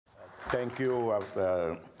Thank you,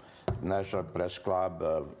 National Press Club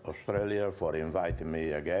of Australia, for inviting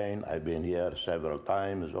me again. I've been here several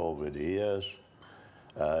times over the years,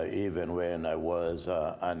 even when I was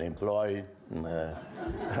unemployed, and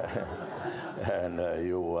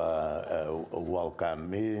you welcomed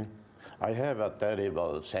me. I have a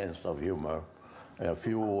terrible sense of humor. A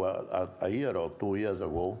year or 2 years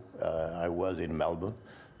ago, I was in Melbourne,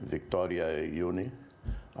 Victoria Uni.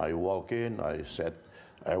 I walk in, I said,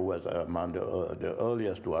 I was among the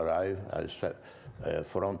earliest to arrive. I sat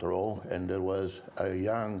front row, and there was a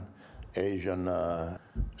young Asian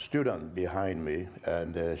student behind me,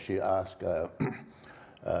 and she asked,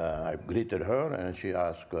 I greeted her, and she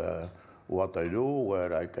asked what I do,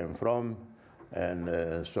 where I came from, and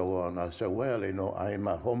so on. I said, well, you know, I'm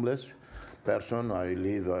a homeless person. I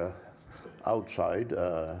live outside.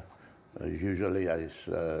 Usually I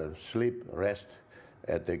sleep, rest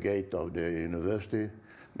at the gate of the university.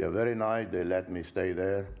 They're very nice. They let me stay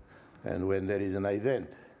there. And when there is an event,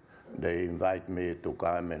 they invite me to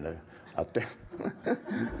come and attend.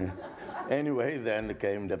 Anyway, then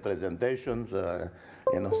came the presentations.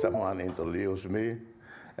 You know, someone introduced me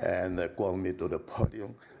and called me to the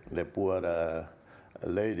podium. The poor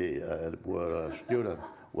lady, the poor student,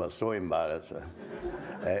 was so embarrassed.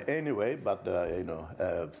 Anyway, but you know,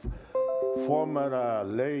 former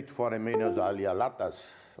late Foreign Minister Ali Alatas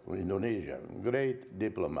of Indonesia, great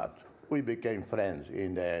diplomat. We became friends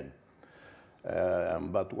in the end.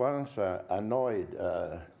 But once annoyed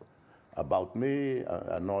about me,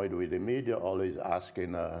 annoyed with the media, always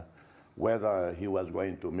asking whether he was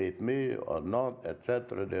going to meet me or not,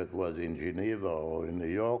 etc. That was in Geneva or in New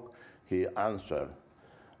York. He answered,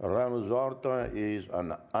 Ramos-Horta is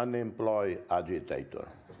an unemployed agitator.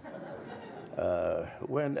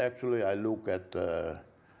 When actually I look at the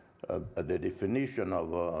definition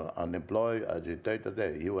of unemployed agitator,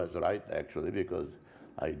 he was right actually, because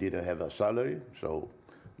I didn't have a salary, so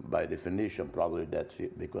by definition probably that's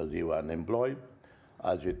it, because you were unemployed.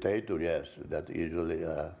 Agitator, yes, that's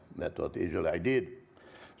what usually I did.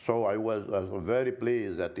 So I was very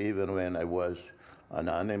pleased that even when I was an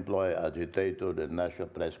unemployed agitator, the National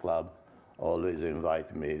Press Club always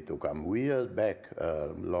invited me to come. Years back,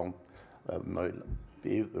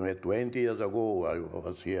 20 years ago, I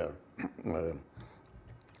was here.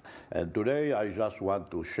 And today I just want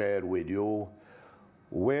to share with you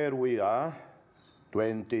where we are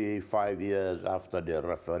 25 years after the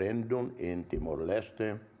referendum in Timor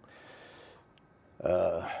Leste,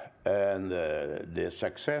 and the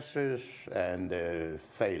successes and the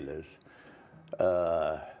failures.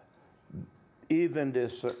 Even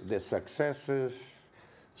the successes,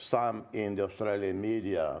 some in the Australian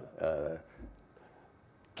media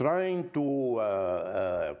trying to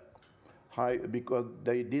hide, because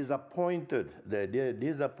they're disappointed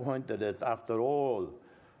that after all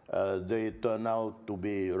they turn out to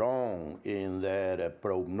be wrong in their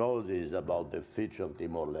prognosis about the future of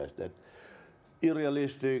Timor-Leste. That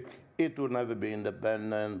unrealistic, it will never be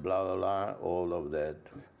independent, blah, blah, blah, all of that.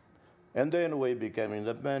 And then we became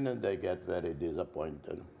independent, they get very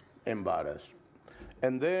disappointed, embarrassed.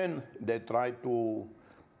 And then they try to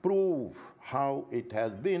prove how it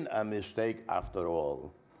has been a mistake after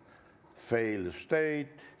all. Failed state,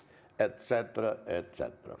 etc.,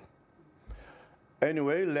 etc.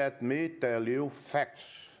 Anyway, let me tell you facts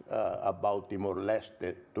about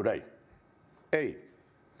Timor-Leste today. A,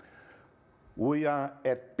 we are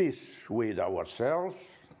at peace with ourselves,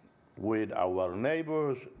 with our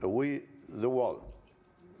neighbors, with the world.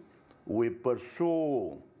 We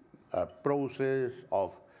pursue a process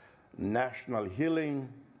of national healing,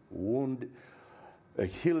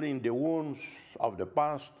 healing the wounds of the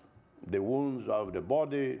past, the wounds of the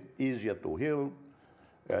body, easier to heal,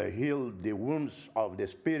 heal the wounds of the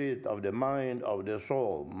spirit, of the mind, of the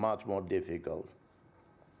soul, much more difficult.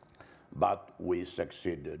 But we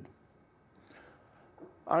succeeded.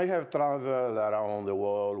 I have traveled around the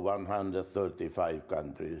world, 135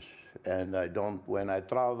 countries, and when I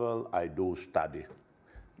travel, I do study.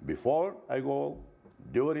 Before I go,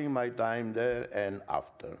 during my time there, and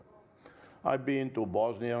after. I've been to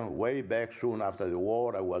Bosnia way back soon after the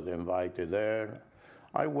war. I was invited there.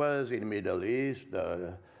 I was in the Middle East.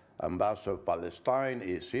 The ambassador of Palestine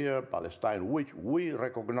is here. Palestine, which we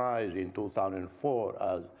recognized in 2004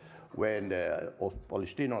 as when the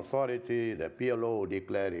Palestinian Authority, the PLO,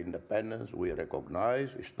 declared independence. We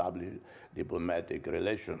recognized, established diplomatic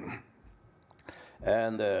relations.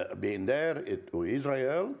 And being there to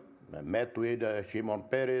Israel, I met with Shimon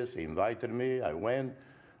Peres, he invited me, I went.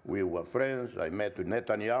 We were friends. I met with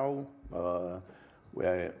Netanyahu,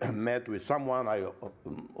 I met with someone I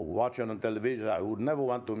watching on television. I would never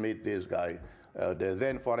want to meet this guy, the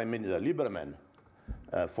then foreign minister, Lieberman,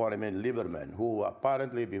 who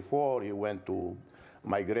apparently before he went to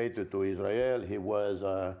migrated to Israel, he was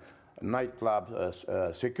nightclub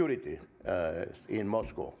security in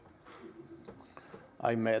Moscow.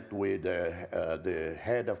 I met with the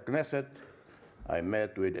head of Knesset. I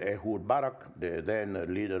met with Ehud Barak, the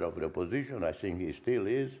then leader of the opposition. I think he still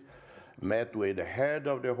is. Met with the head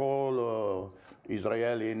of the whole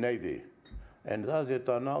Israeli Navy. And as it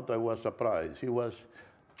turned out, I was surprised. He was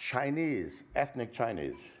Chinese, ethnic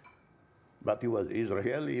Chinese. But he was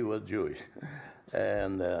Israeli, he was Jewish.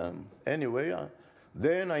 And anyway,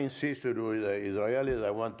 then I insisted with the Israelis,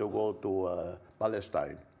 I want to go to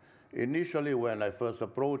Palestine. Initially, when I first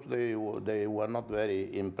approached, they were not very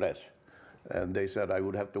impressed. And they said I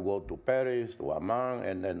would have to go to Paris, to Amman,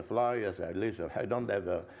 and then fly. I said, listen, I don't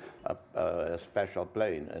have a special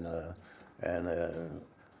plane, and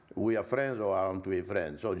we are friends or I want to be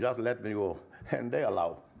friends, so just let me go. And they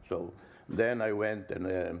allow. So then I went,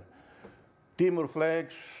 and Timor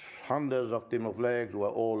flags, hundreds of Timor flags were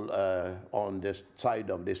all on the side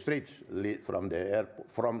of the streets from the airport,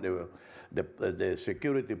 from the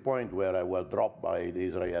security point where I was dropped by the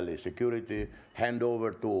Israeli security, hand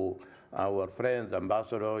over to our friend,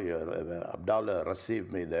 Ambassador Abdallah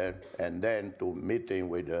received me there, and then to meeting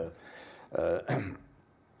with the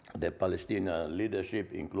Palestinian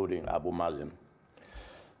leadership, including Abu Mazen.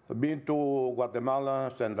 I've been to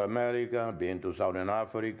Guatemala, Central America, been to Southern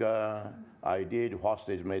Africa. I did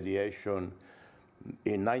hostage mediation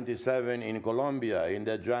in '97 in Colombia, in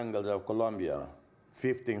the jungles of Colombia.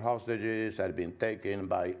 15 hostages had been taken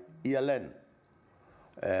by ELN.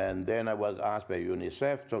 And then I was asked by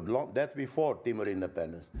UNICEF, so that's before Timor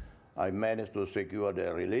independence. I managed to secure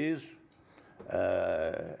their release.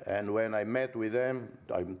 And when I met with them,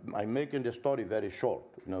 I'm making the story very short,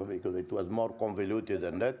 because it was more convoluted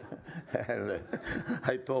than that. And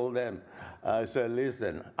I told them, I said,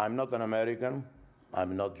 listen, I'm not an American,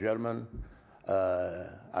 I'm not German,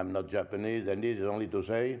 I'm not Japanese, and this is only to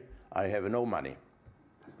say I have no money.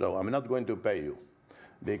 So I'm not going to pay you.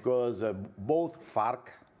 Because both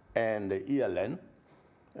FARC and the ELN,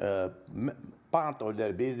 part of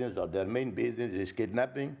their business, or their main business, is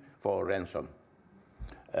kidnapping for ransom.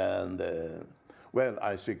 And, well,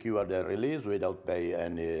 I secured their release without paying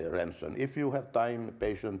any ransom. If you have time,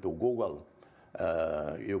 patient, to Google,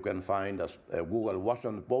 you can find a Google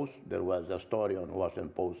Washington Post. There was a story on Washington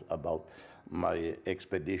Post about my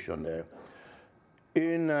expedition there.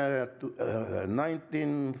 In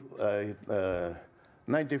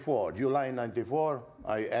 1994, July 94,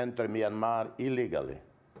 I entered Myanmar illegally.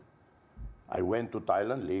 I went to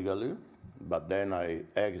Thailand legally, but then I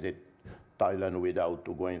exited Thailand without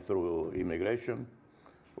going through immigration.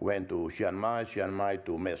 Went to Chiang Mai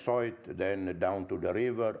to Mae Sot, then down to the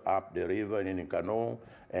river, up the river in a canoe,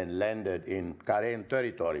 and landed in Karen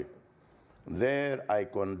territory. There I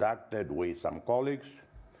conducted with some colleagues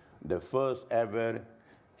the first ever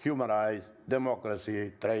human rights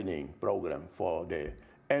democracy training program for the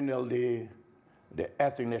NLD, the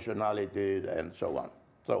ethnic nationalities, and so on.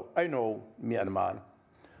 So I know Myanmar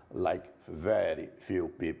like very few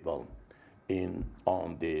people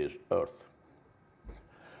on this earth.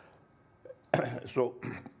 So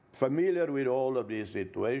familiar with all of these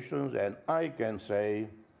situations, and I can say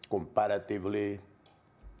comparatively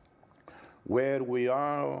where we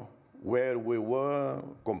are, where we were,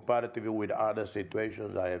 comparatively with other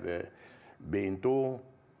situations I have been to,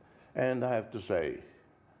 and I have to say,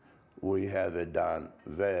 we have done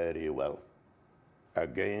very well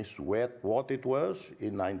against what it was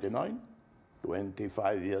in '99,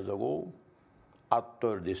 25 years ago,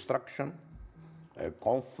 utter destruction, a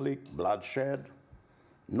conflict, bloodshed,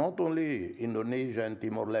 not only Indonesia and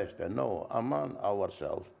Timor Leste, no, among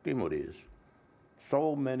ourselves, Timorese.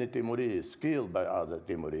 So many Timorese killed by other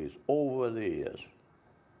Timorese over the years.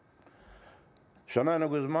 Xanana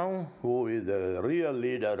Guzman, who is the real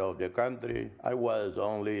leader of the country, I was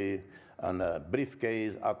only on a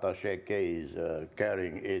briefcase, attaché case,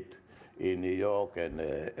 carrying it in New York and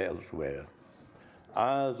elsewhere.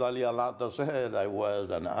 As Ali Alata said, I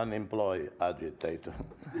was an unemployed agitator.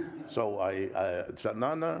 So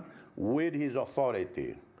Xanana, with his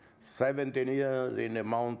authority, 17 years in the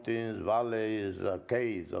mountains, valleys,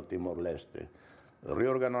 caves of Timor-Leste,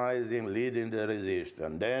 reorganizing, leading the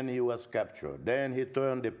resistance. Then he was captured. Then he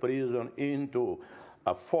turned the prison into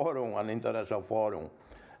a forum, an international forum.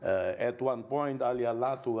 At one point, Ali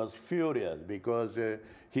Alatu was furious because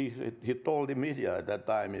he told the media at that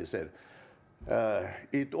time, he said,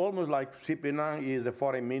 It almost like Sipinang is the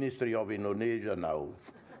foreign ministry of Indonesia now.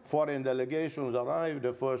 Foreign delegations arrive,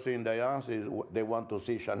 the first thing they ask is they want to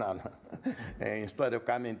see Shanana instead of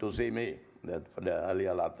coming to see me, that for the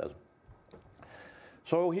earlier letters.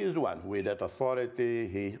 So he's one. With that authority,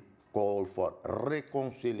 he called for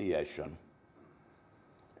reconciliation.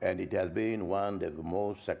 And it has been one of the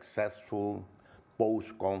most successful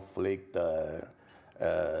post-conflict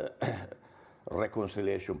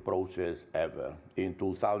reconciliation process ever. In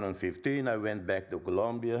 2015, I went back to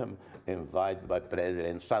Colombia, invited by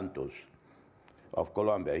President Santos of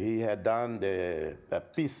Colombia. He had done the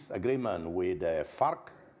peace agreement with the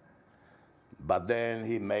FARC, but then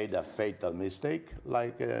he made a fatal mistake,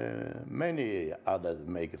 like many others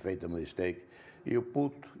make a fatal mistake.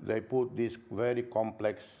 They put this very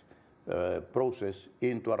complex process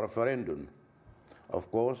into a referendum. Of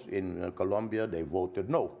course, in Colombia, they voted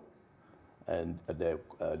no. And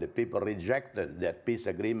the people rejected that peace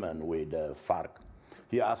agreement with FARC.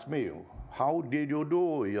 He asked me, how did you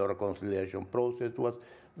do your reconciliation process? It was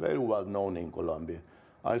very well known in Colombia.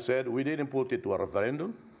 I said, we didn't put it to a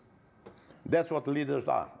referendum. That's what leaders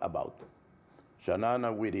are about.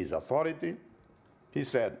 Shanana, with his authority, he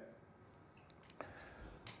said,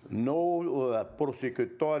 no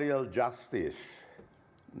prosecutorial justice,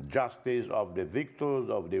 justice of the victors,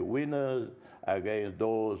 of the winners, against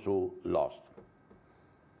those who lost.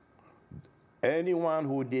 Anyone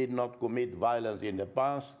who did not commit violence in the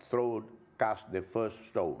past, cast the first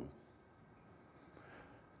stone.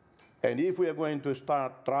 And if we are going to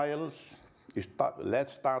start trials,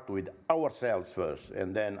 let's start with ourselves first,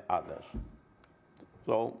 and then others.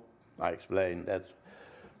 So I explained that.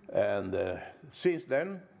 And since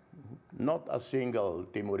then, not a single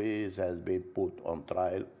Timorese has been put on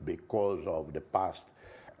trial because of the past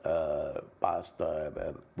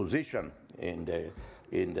position in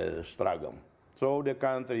the struggle. So the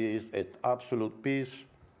country is at absolute peace,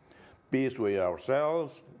 peace with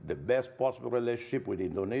ourselves, the best possible relationship with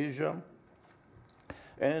Indonesia.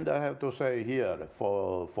 And I have to say here,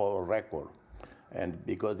 for record, and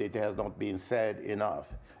because it has not been said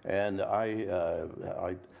enough, and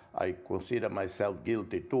I consider myself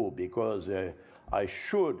guilty too, because I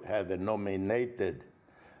should have nominated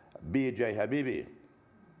B.J. Habibie,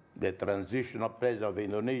 the transitional president of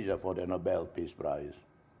Indonesia, for the Nobel Peace Prize.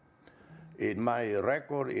 In my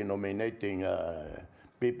record in nominating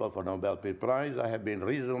people for Nobel Peace Prize, I have been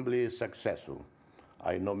reasonably successful.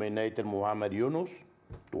 I nominated Muhammad Yunus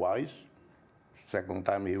twice. Second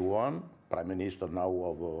time he won, Prime Minister now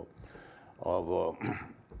of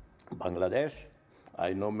Bangladesh.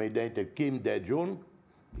 I nominated Kim Dae-jung.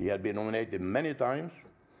 He had been nominated many times.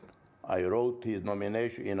 I wrote his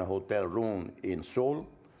nomination in a hotel room in Seoul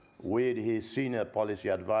with his senior policy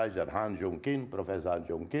advisor, Han Jong-kim, Professor Han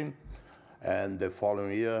Jong-kim. And the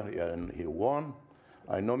following year, he won.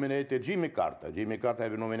 I nominated Jimmy Carter. Jimmy Carter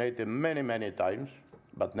had been nominated many, many times,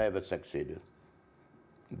 but never succeeded.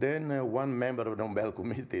 Then one member of the Nobel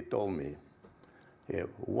Committee told me, hey,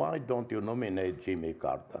 why don't you nominate Jimmy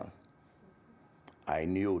Carter? I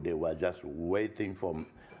knew they were just waiting for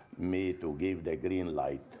me to give the green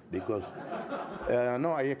light, because,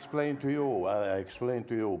 no, I explained to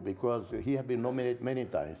you, because he had been nominated many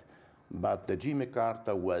times, but Jimmy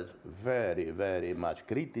Carter was very, very much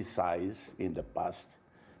criticized in the past,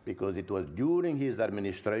 because it was during his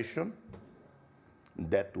administration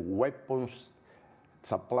that weapons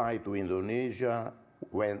supply to Indonesia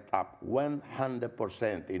went up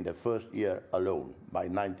 100% in the first year alone by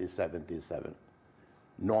 1977.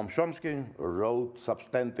 Noam Chomsky wrote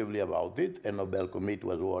substantively about it, and the Nobel Committee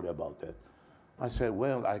was worried about it. I said,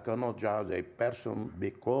 well, I cannot judge a person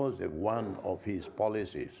because of one of his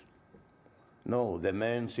policies. No, the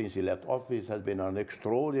man, since he left office, has been an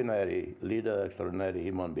extraordinary leader, extraordinary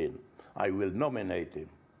human being. I will nominate him.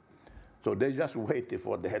 So they just waited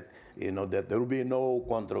for that, that there will be no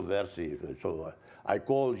controversy. So I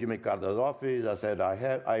called Jimmy Carter's office. I said,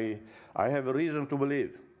 I have a reason to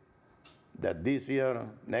believe that this year,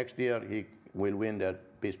 next year, he will win the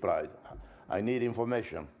Peace Prize. I need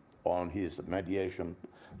information on his mediation,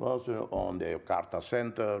 also on the Carter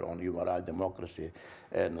Center, on human rights, democracy,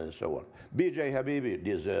 and so on. B.J. Habibie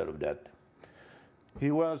deserved that. He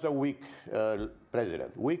was a weak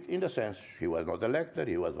president. Weak in the sense he was not elected,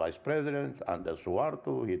 he was vice president under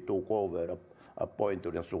Suharto. He took over a point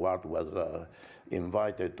when Suharto was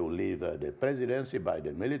invited to leave the presidency by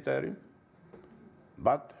the military.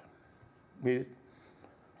 But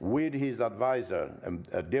with his advisor,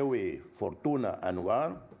 Dewi Fortuna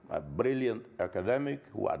Anwar, a brilliant academic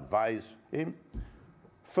who advised him,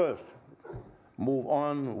 first, move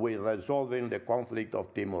on with resolving the conflict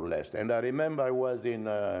of Timor Leste. And I remember I was in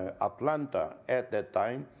Atlanta at that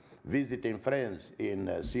time, visiting friends in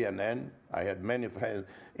CNN. I had many friends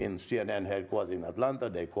in CNN headquarters in Atlanta.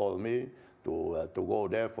 They called me to go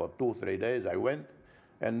there for 2-3 days. I went.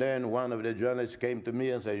 And then one of the journalists came to me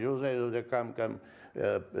and said, Jose, come,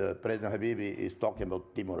 President Habibie is talking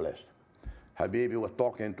about Timor Leste. Habibie was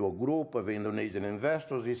talking to a group of Indonesian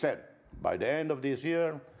investors. He said, by the end of this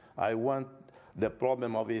year, I want the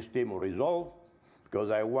problem of East Timor resolved, because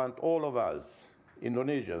I want all of us,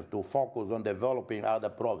 Indonesians, to focus on developing other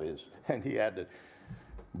provinces. And he added,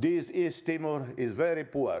 this East Timor is very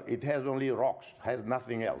poor. It has only rocks, has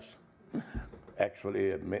nothing else.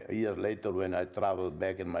 Actually, a year later, when I traveled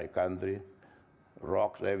back in my country,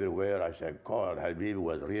 rocks everywhere, I said, God, Habibie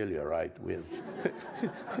was really right with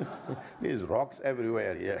these rocks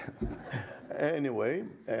everywhere, yeah. Anyway,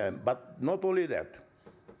 but not only that,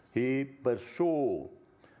 he pursued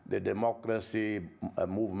the democracy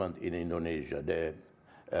movement in Indonesia, the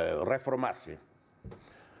reformasi.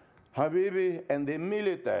 Habibie and the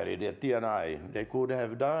military, the TNI, they could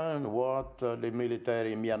have done what the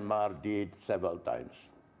military in Myanmar did several times,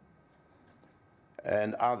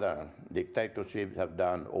 and other dictatorships have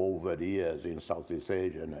done over the years in Southeast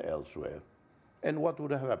Asia and elsewhere. And what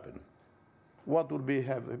would have happened? What would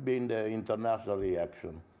have been the international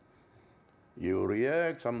reaction? You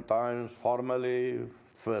react sometimes formally,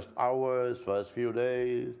 first hours, first few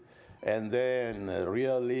days, and then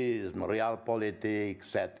realism, realpolitik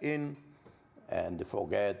set in, and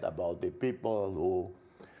forget about the people who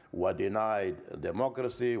were denied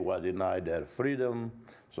democracy, were denied their freedom.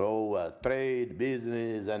 So trade,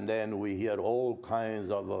 business, and then we hear all kinds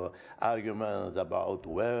of arguments about,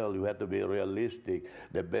 well, you have to be realistic.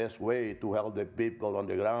 The best way to help the people on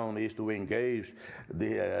the ground is to engage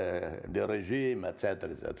the regime, etc.,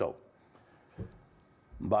 etc.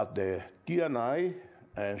 But the TNI,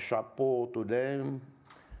 and chapeau to them,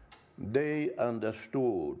 they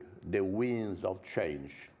understood the winds of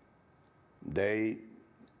change. They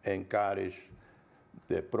encouraged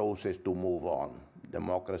the process to move on.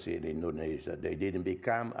 Democracy in Indonesia, they didn't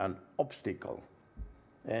become an obstacle.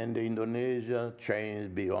 And Indonesia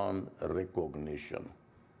changed beyond recognition.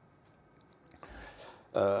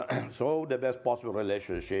 So the best possible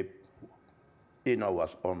relationship in our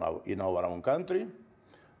own country,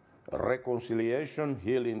 reconciliation,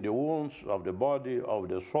 healing the wounds of the body, of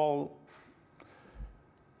the soul,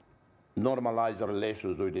 normalize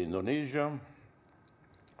relations with Indonesia,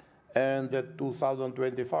 and in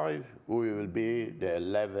 2025, we will be the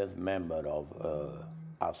 11th member of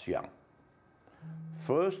ASEAN.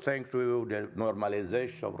 First, thanks to the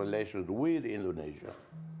normalization of relations with Indonesia.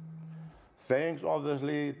 Thanks,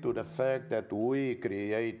 obviously, to the fact that we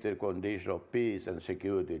created conditions of peace and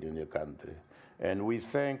security in the country. And we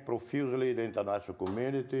thank profusely the international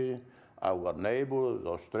community, our neighbors,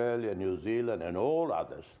 Australia, New Zealand, and all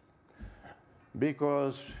others.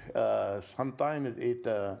 Because sometimes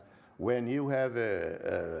when you have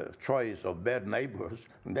a choice of bad neighbors,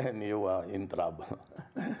 then you are in trouble.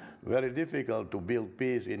 Very difficult to build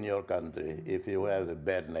peace in your country if you have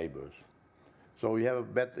bad neighbors. So you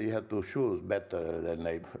have to choose better than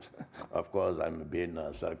neighbors. Of course, I'm being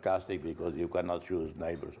sarcastic, because you cannot choose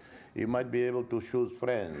neighbors. You might be able to choose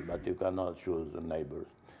friends, but you cannot choose neighbors.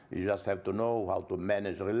 You just have to know how to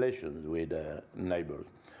manage relations with neighbors.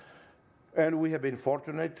 And we have been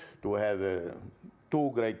fortunate to have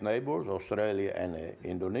two great neighbors, Australia and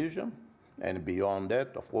Indonesia. And beyond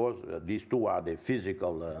that, of course, these two are the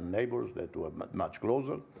physical neighbors that were much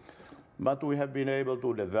closer. But we have been able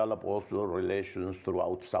to develop also relations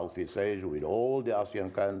throughout Southeast Asia with all the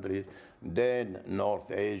ASEAN countries, then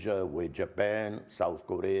North Asia with Japan, South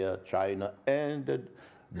Korea, China, and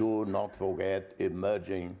do not forget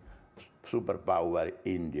emerging superpower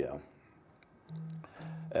India.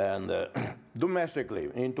 And domestically,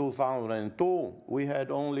 in 2002, we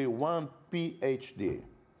had only one PhD.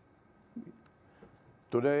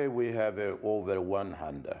 Today, we have over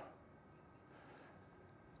 100.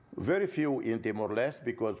 Very few in Timor-Leste,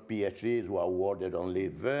 because PhDs were awarded only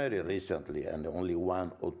very recently, and only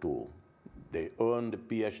one or two. They earned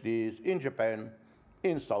PhDs in Japan,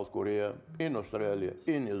 in South Korea, in Australia,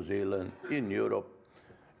 in New Zealand, in Europe,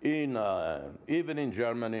 even in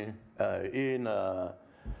Germany, in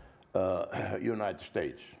United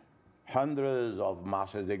States. Hundreds of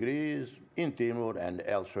master's degrees in Timor and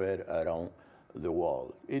elsewhere around the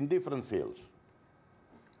world, in different fields.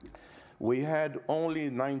 We had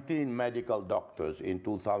only 19 medical doctors in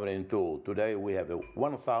 2002. Today we have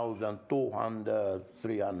 1,200,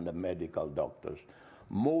 300 medical doctors.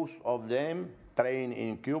 Most of them trained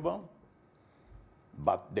in Cuba,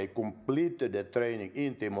 but they completed the training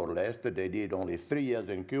in Timor-Leste. They did only 3 years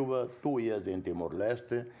in Cuba, 2 years in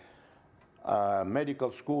Timor-Leste.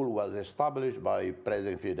 Medical school was established by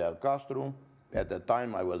President Fidel Castro. At the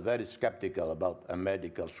time, I was very skeptical about a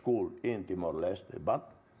medical school in Timor-Leste,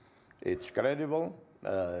 but it's credible.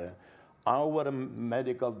 Our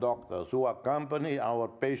medical doctors who accompany our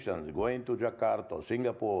patients going to Jakarta,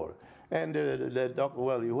 Singapore, and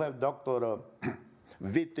well, you have Dr.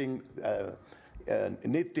 Knitting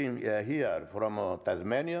here from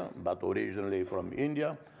Tasmania, but originally from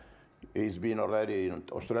India. He's been already in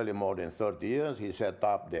Australia more than 30 years. He set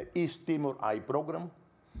up the East Timor Eye Program,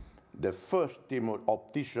 the first Timor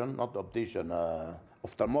optician, not optician,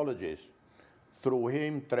 ophthalmologist, through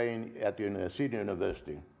him trained at Sydney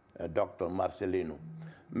University, Dr. Marcelino.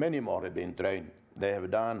 Many more have been trained. They have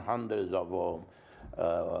done hundreds of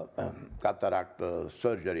cataract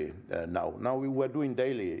surgery now. Now we were doing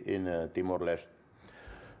daily in Timor-Leste.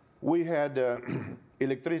 We had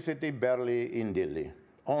electricity barely in Dili,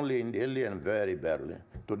 only in Dili and very barely.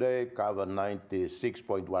 Today cover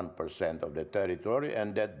 96.1% of the territory,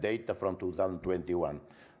 and that data from 2021.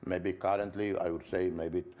 Maybe currently, I would say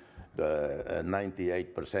maybe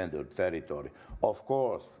 98% of the territory. Of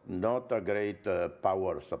course, not a great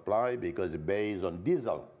power supply because it's based on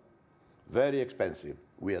diesel. Very expensive.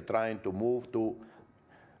 We are trying to move to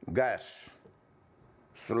gas,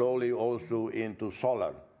 slowly also into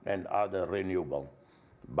solar and other renewable.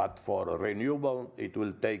 But for renewable, it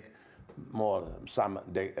will take some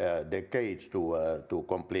decades to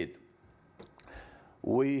complete.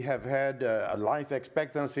 We have had a life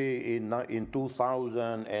expectancy in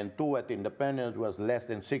 2002 at independence was less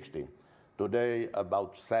than 60. Today,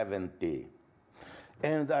 about 70.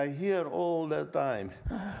 And I hear all the time,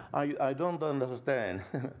 I don't understand,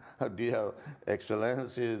 dear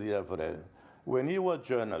Excellency, dear friend. When you are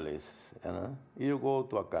journalists, you go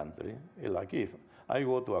to a country, like if I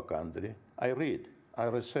go to a country, I read, I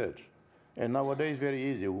research. And nowadays, very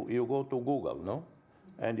easy. You go to Google, no?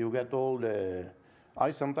 And you get all the...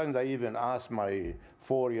 Sometimes I even ask my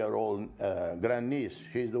 4-year-old grandniece.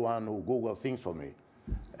 She's the one who Google things for me.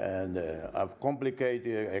 And I've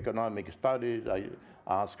complicated economic studies. I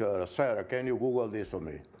ask her, Sarah, can you Google this for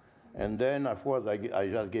me? And then, of course, I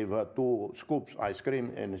just give her 2 scoops ice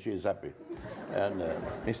cream, and she's happy. And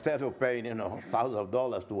instead of paying, thousands of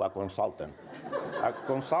dollars to a consultant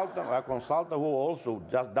who also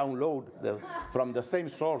just download from the same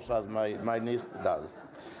source as my niece does.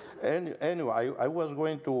 And anyway, I was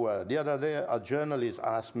going to, the other day, a journalist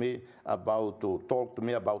asked me to talk to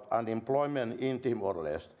me about unemployment in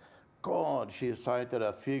Timor-Leste. God, she cited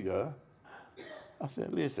a figure. I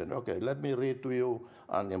said, listen, okay, let me read to you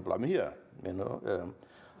unemployment here,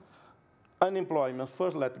 Unemployment,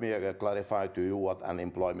 first let me clarify to you what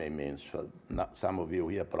unemployment means. Some of you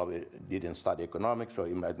here probably didn't study economics, so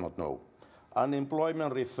you might not know.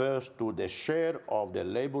 Unemployment refers to the share of the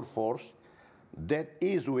labor force that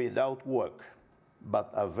is without work,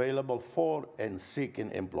 but available for and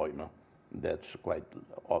seeking employment. That's quite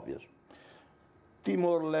obvious.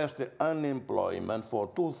 Timor-Leste unemployment for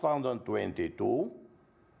 2022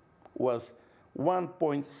 was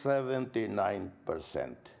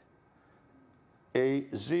 1.79%, a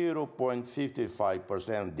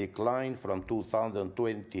 0.55% decline from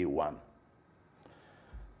 2021.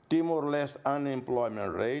 Timor-Leste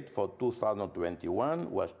unemployment rate for 2021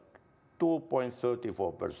 was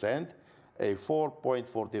 2.34%, a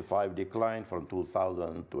 4.45% decline from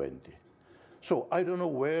 2020. So I don't know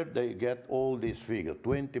where they get all these figures,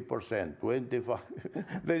 20%, 25%.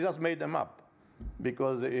 They just made them up.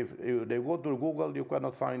 Because if they go to Google, you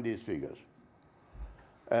cannot find these figures.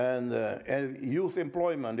 And youth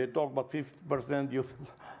employment, they talk about 50% youth.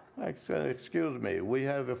 Excuse me, we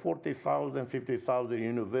have 40,000, 50,000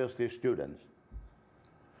 university students.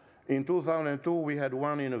 In 2002, we had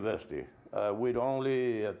 1 university with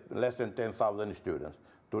only less than 10,000 students.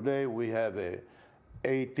 Today, we have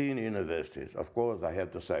 18 universities. Of course, I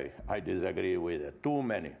have to say, I disagree with it. Too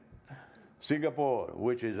many. Singapore,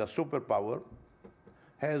 which is a superpower,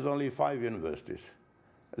 has only 5 universities.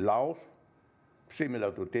 Laos,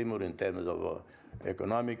 similar to Timor in terms of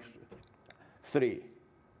economics, 3.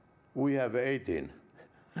 We have 18.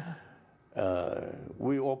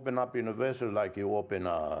 We open up universities like you open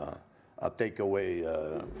a takeaway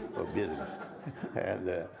business.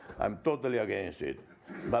 And I'm totally against it.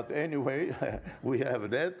 But anyway, we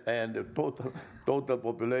have that, and the total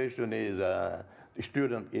population is,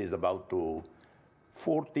 student is about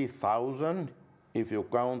 40,000 if you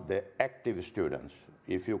count the active students.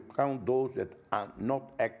 If you count those that are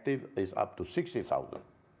not active, it's up to 60,000.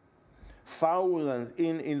 Thousands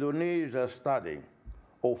in Indonesia studying.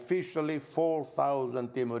 officially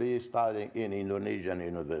 4,000 Timorese studying in Indonesian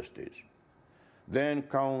universities. Then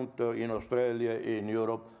count in Australia, in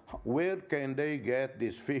Europe. Where can they get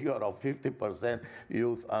this figure of 50%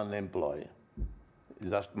 youth unemployed?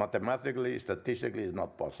 Just mathematically, statistically, it's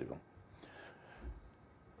not possible.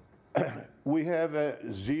 We have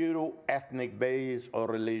zero ethnic-based or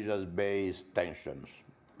religious-based tensions.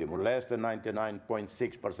 Timor-Leste,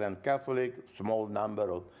 99.6% Catholic, small number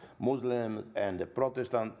of Muslims and the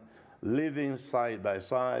Protestant living side by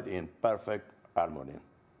side in perfect harmony.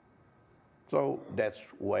 So that's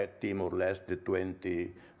where Timor-Leste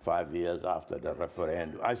 25 years after the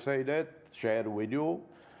referendum. I say that, share with you,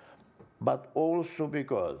 but also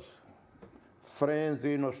because friends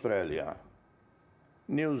in Australia,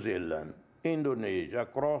 New Zealand, Indonesia,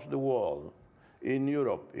 across the world, in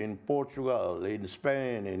Europe, in Portugal, in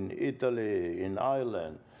Spain, in Italy, in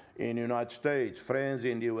Ireland, in the United States, friends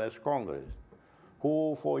in the US Congress,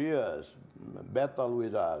 who for years battled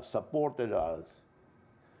with us, supported us,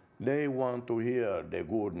 they want to hear the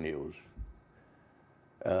good news.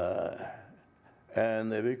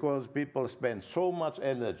 And because people spend so much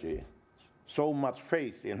energy, so much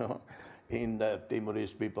faith, in the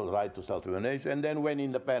Timorese people's right to self-determination, and then when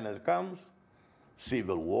independence comes,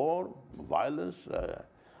 civil war, violence,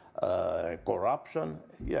 corruption,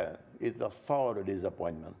 yeah, it's a thorough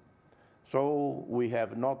disappointment. So we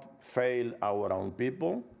have not failed our own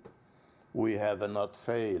people. We have not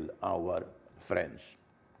failed our friends.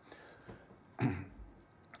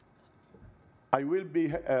 I will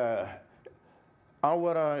be,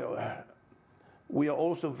 we are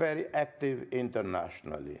also very active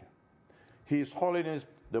internationally. His Holiness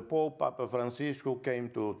the Pope, Papa Francisco, came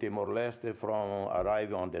to Timor-Leste from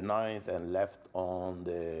arriving on the 9th and left on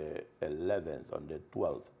the 11th, on the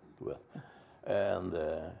 12th. And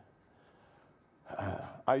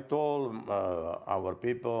I told our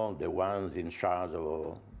people, the ones in charge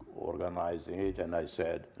of organizing it, and I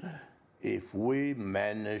said, if we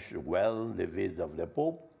manage well the visit of the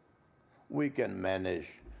Pope, we can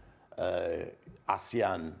manage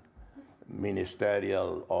ASEAN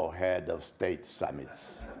ministerial or head of state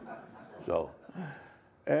summits. So,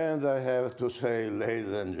 and I have to say,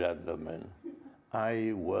 ladies and gentlemen,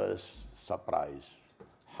 I was surprised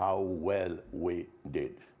how well we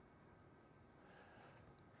did.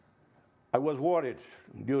 I was worried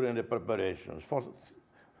during the preparations for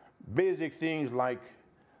basic things like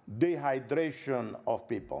dehydration of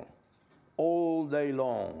people all day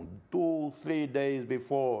long, 2-3 days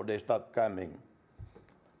before they start coming.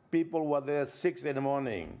 People were there 6 in the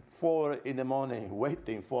morning, 4 in the morning,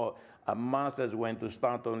 waiting for a mass that's going to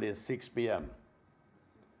start only at 6 p.m.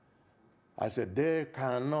 I said, there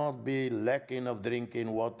cannot be lacking of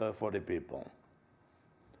drinking water for the people.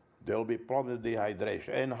 There will be problems with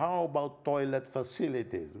dehydration. And how about toilet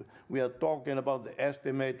facilities? We are talking about the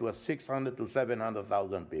estimate was 600 to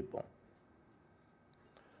 700,000 people.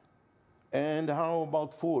 And how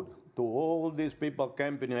about food to all these people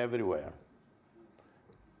camping everywhere?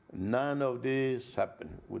 None of this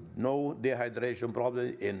happened. With no dehydration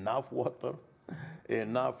problem, enough water,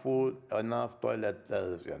 enough food, enough toilet.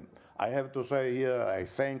 I have to say here, I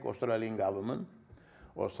thank Australian government.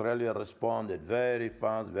 Australia responded very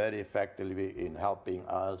fast, very effectively in helping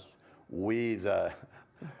us with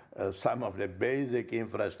some of the basic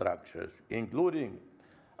infrastructures, including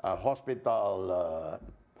a hospital,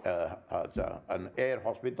 an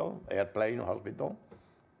airplane hospital,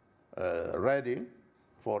 ready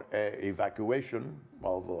for evacuation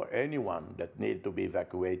of anyone that need to be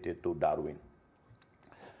evacuated to Darwin.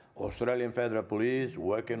 Australian Federal Police,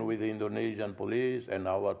 working with the Indonesian police and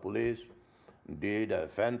our police, did a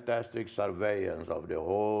fantastic surveillance of the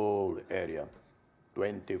whole area,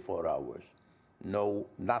 24 hours.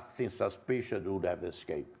 Nothing suspicious would have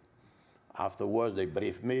escaped. Afterwards, they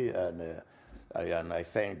briefed me, and I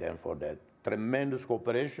thank them for that. Tremendous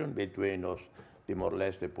cooperation between us,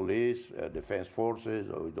 Timor-Leste police, defense forces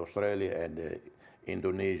with Australia and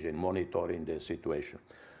Indonesia in monitoring the situation.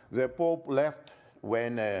 The Pope left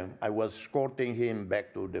when I was escorting him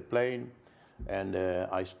back to the plane, and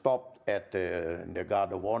I stopped at the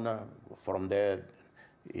Guard of Honor. From there,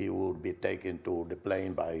 he would be taken to the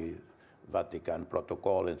plane by Vatican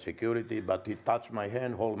protocol and security, but he touched my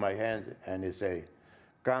hand, hold my hand, and he said,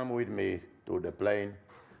 come with me to the plane.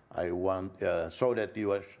 I want, so that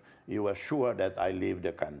you are sure that I leave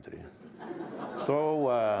the country. So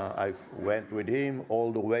I went with him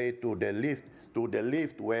all the way to the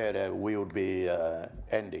lift where we would be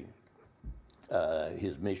ending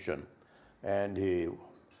his mission. And he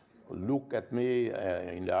looked at me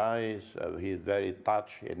in the eyes, he's very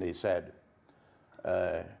touched, and he said,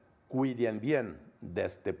 cuiden bien de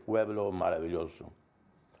este pueblo maravilloso.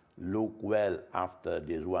 Look well after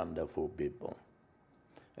these wonderful people.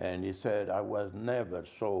 And he said, I was never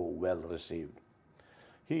so well received.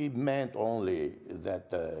 He meant only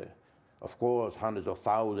that, of course, hundreds of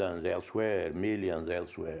thousands elsewhere, millions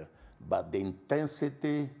elsewhere, but the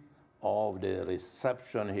intensity of the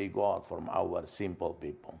reception he got from our simple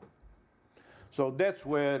people. So that's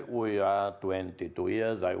where we are 22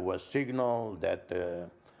 years. I was signaled that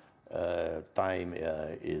time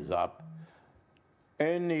is up.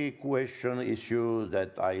 Any question, issue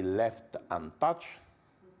that I left untouched,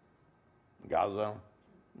 Gaza,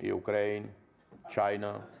 Ukraine,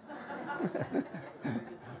 China,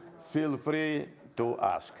 feel free to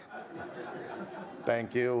ask.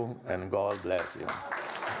 Thank you, and God bless you.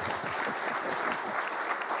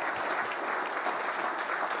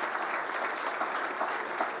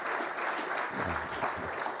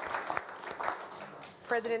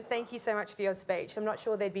 President, thank you so much for your speech. I'm not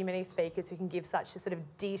sure there'd be many speakers who can give such a sort of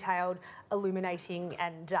detailed, illuminating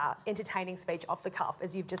and entertaining speech off the cuff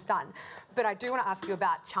as you've just done. But I do want to ask you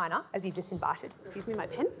about China, as you've just invited. Excuse me, my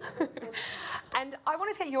pen. And I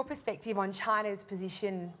want to get your perspective on China's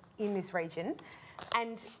position in this region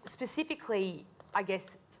and specifically, I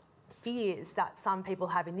guess, fears that some people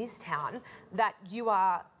have in this town that you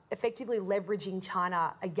are effectively leveraging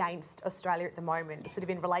China against Australia at the moment, sort of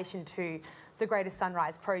in relation to the Greater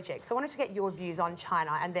Sunrise Project. So I wanted to get your views on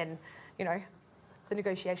China and then, you know, the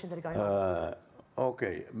negotiations that are going on.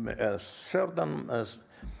 Okay,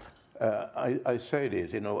 I say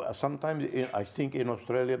this, you know, sometimes I think in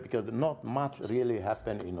Australia, because not much really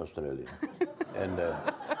happened in Australia. And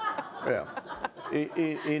yeah,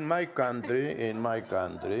 in my country,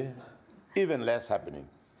 even less happening,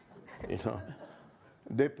 you know.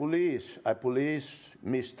 The police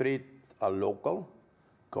mistreat a local.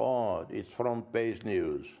 God, it's front page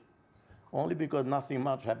news. Only because nothing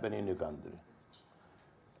much happened in the country.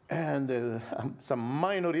 And some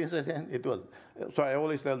minor incident, it was. So I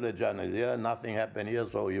always tell the journalists, yeah, nothing happened here,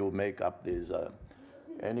 so you make up this.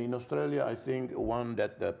 And in Australia, I think one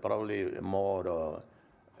that probably more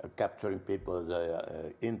capturing people's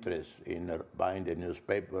interest in buying the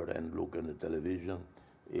newspaper and looking at the television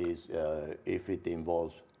is if it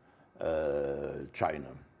involves China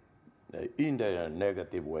in the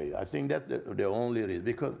negative way. I think that's the only reason.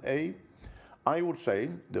 Because I would say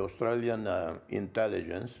the Australian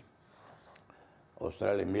intelligence,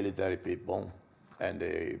 Australian military people, and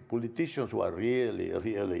the politicians who are really,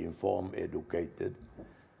 really informed, educated,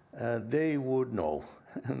 they would know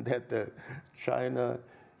that China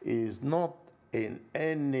is not in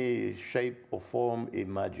any shape or form,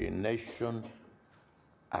 imagination,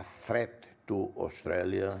 a threat to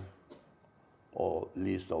Australia, or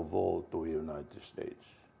least of all to the United States.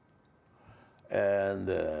 And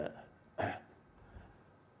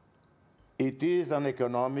it is an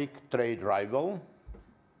economic trade rival.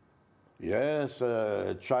 Yes,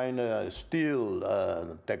 China steals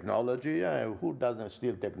technology. Who doesn't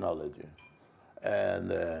steal technology? And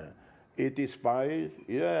it is spies.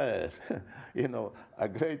 Yes, you know, a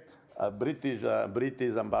great British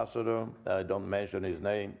ambassador. I don't mention his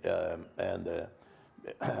name, and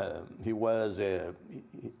he was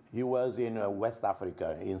in West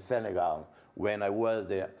Africa, in Senegal, when I was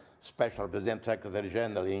the Special Representative Secretary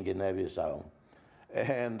General in Guinea-Bissau.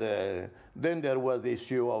 And then there was the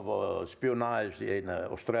issue of espionage in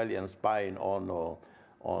Australian spying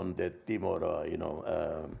on the Timor,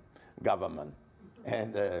 government.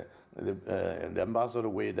 And the ambassador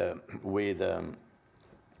with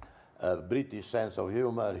a British sense of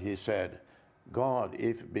humor, he said, God,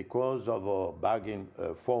 if because of bagging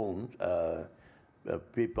phones,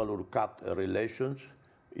 people would cut relations,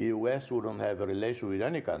 U.S. wouldn't have a relation with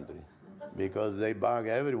any country because they bag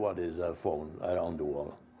everybody's phone around the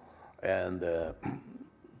world. And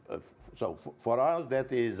so for us, that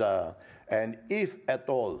is, and if at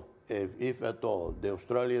all, the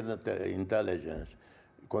Australian intelligence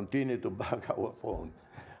continue to bag our phone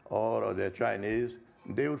or the Chinese,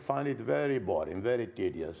 they would find it very boring, very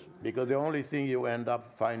tedious, because the only thing you end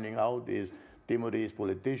up finding out is Timorese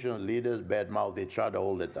politicians, leaders, badmouth each other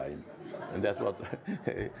all the time. And that's what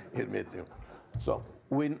it means. So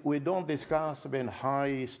we don't discuss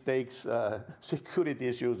high stakes security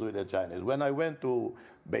issues with the Chinese. When I went to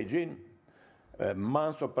Beijing,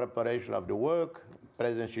 months of preparation of the work,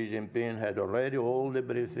 President Xi Jinping had already all the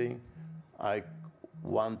briefing. I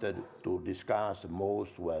wanted to discuss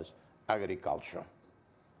most was agriculture.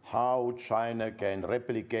 How China can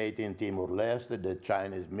replicate in Timor Leste the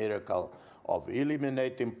Chinese miracle of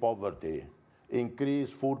eliminating poverty, increase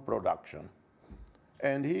food production.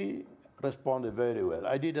 And he responded very well.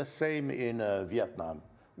 I did the same in Vietnam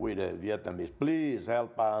with the Vietnamese. Please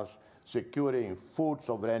help us securing food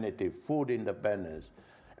sovereignty, food independence.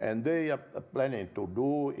 And they are planning to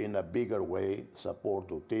do in a bigger way support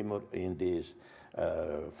to Timor in this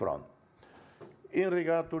front. In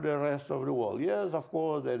regard to the rest of the world, yes, of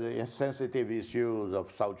course, the sensitive issues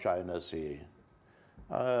of South China Sea.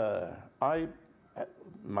 My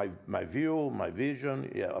view, my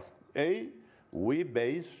vision, yeah, we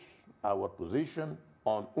base our position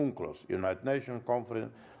on UNCLOS, United Nations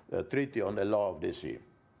Conference Treaty on the Law of the Sea,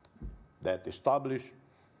 that established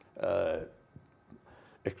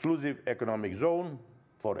exclusive economic zone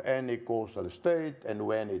for any coastal state, and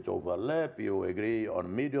when it overlaps, you agree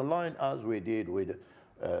on median line, as we did with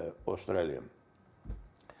Australia.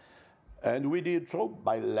 And we did so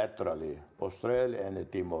bilaterally, Australia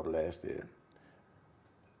and Timor Leste.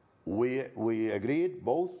 We agreed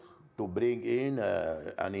both to bring in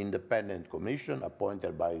an independent commission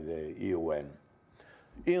appointed by the UN.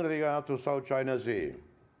 In regard to South China Sea,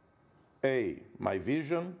 my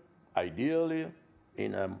vision, ideally,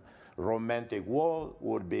 in a romantic world,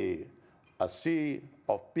 would be a sea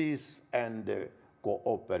of peace and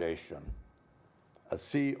cooperation. A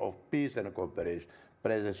sea of peace and cooperation.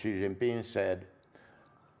 President Xi Jinping said,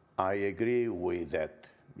 I agree with that,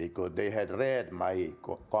 because they had read my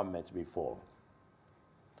comments before.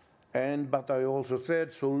 But I also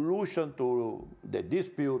said solution to the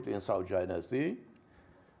dispute in South China Sea,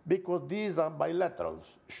 because these are bilaterals,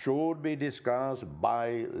 should be discussed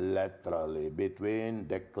bilaterally between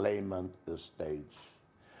the claimant states.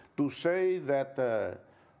 To say that,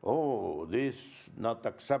 this is not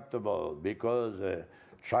acceptable because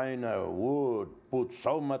China would put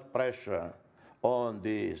so much pressure on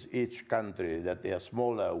each country that they are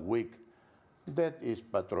smaller, weak, that is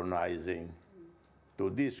patronizing to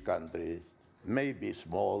these countries, maybe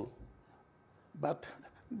small, but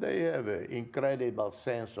they have an incredible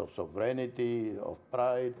sense of sovereignty, of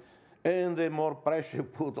pride, and the more pressure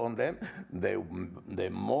put on them, the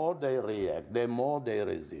more they react, the more they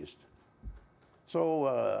resist. So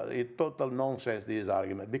it's total nonsense, this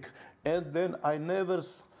argument. And then I never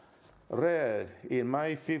read in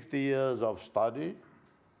my 50 years of study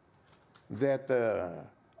that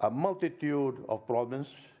a multitude of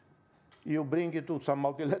problems, you bring it to some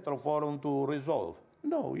multilateral forum to resolve.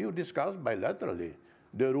 No, you discuss bilaterally.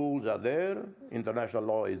 The rules are there, international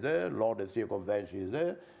law is there, Law of the Sea Convention is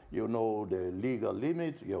there, you know the legal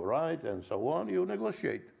limits, your right, and so on, you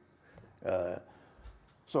negotiate.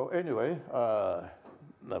 So anyway,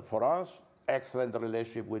 for us, excellent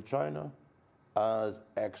relationship with China, as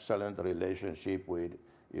excellent relationship with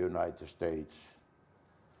United States.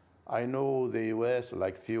 I know the US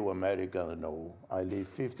like few Americans know. I lived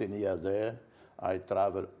 15 years there. I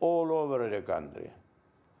traveled all over the country.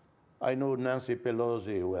 I know Nancy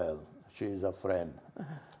Pelosi well. She's a friend.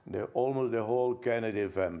 Almost the whole Kennedy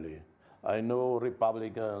family. I know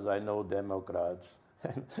Republicans, I know Democrats.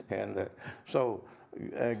 So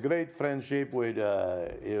a great friendship with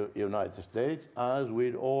United States, as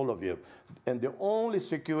with all of you. And the only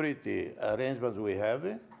security arrangements we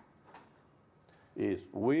have is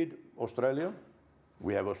with Australia.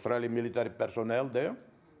 We have Australian military personnel there,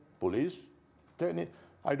 police.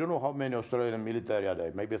 I don't know how many Australian military are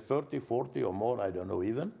there, maybe 30, 40 or more, I don't know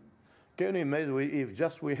even. Can you imagine if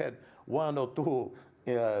just we had 1 or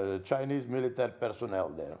 2 Chinese military personnel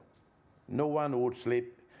there? No one would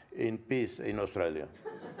sleep in peace in Australia.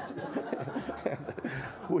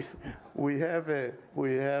 we have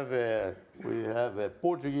a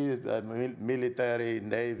Portuguese military,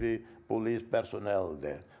 navy, police personnel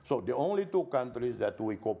there. So the only 2 countries that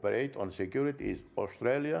we cooperate on security is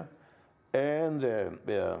Australia and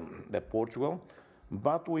Portugal.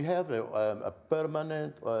 But we have a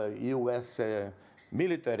permanent U.S.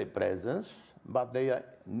 Military presence, but they are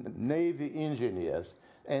Navy engineers.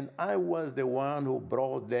 And I was the one who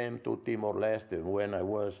brought them to Timor Leste when I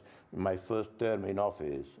was in my first term in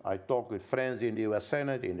office. I talked with friends in the U.S.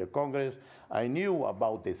 Senate, in the Congress. I knew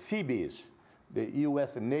about the Seabees, the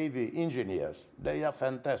U.S. Navy engineers. They are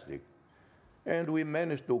fantastic. And we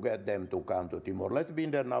managed to get them to come to Timor Leste.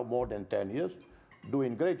 Been there now more than 10 years,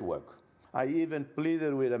 doing great work. I even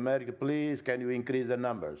pleaded with America, please, can you increase the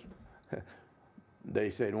numbers?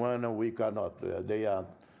 They said, well, no, we cannot.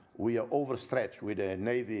 We are overstretched with the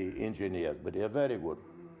Navy engineers, but they are very good.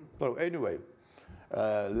 So anyway,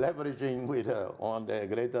 leveraging on the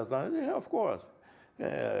greater side, yeah, of course.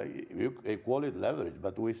 You call it leverage,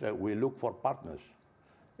 but we say we look for partners.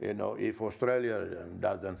 You know, if Australia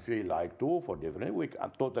doesn't feel like to for different,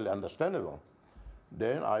 totally understandable.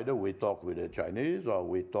 then either we talk with the Chinese or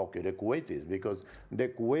we talk with the Kuwaitis, because the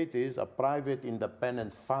Kuwaitis, a private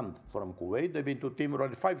independent fund from Kuwait, they've been to Timor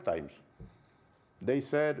 5 times. They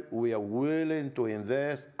said, we are willing to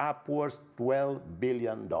invest upwards $12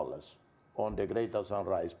 billion on the Greater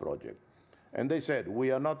Sunrise Project. And they said,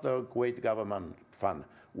 we are not a Kuwait government fund,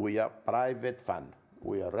 we are private fund.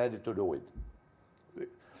 We are ready to do it.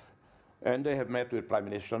 And they have met with Prime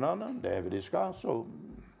Minister Nana, they have discussed, so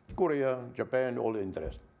Korea, Japan, all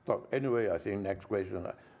interest. So anyway, I think next question.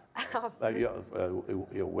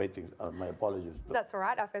 You're waiting. My apologies. That's all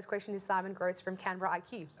right. Our first question is Simon Gross from Canberra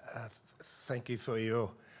IQ. Thank you for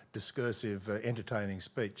your discursive, entertaining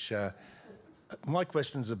speech. My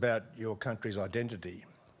question is about your country's identity.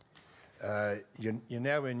 You're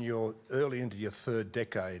now early into your 3rd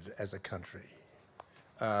decade as a country.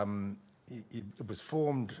 It was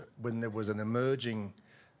formed when there was an emerging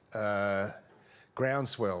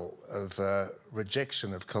groundswell of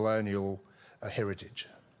rejection of colonial heritage.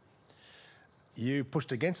 You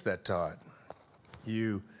pushed against that tide.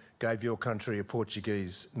 You gave your country a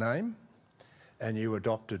Portuguese name and you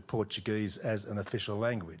adopted Portuguese as an official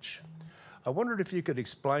language. I wondered if you could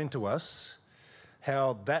explain to us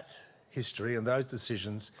how that history and those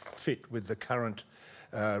decisions fit with the current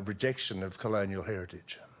rejection of colonial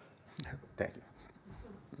heritage. Thank you.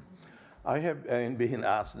 I have been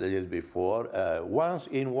asked this before, once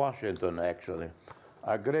in Washington, actually.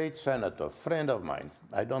 A great senator, friend of mine,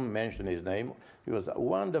 I don't mention his name, he was a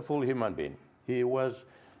wonderful human being. He was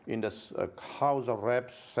in the House of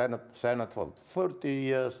Reps, Senate for 30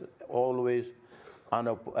 years, always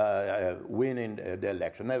winning the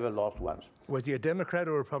election, never lost once. Was he a Democrat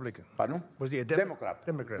or a Republican? Pardon? Was he a Democrat?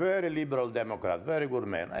 Democrat. Very liberal Democrat, very good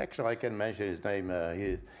man. Actually, I can mention his name,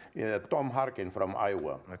 Tom Harkin from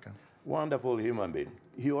Iowa. Okay. Wonderful human being.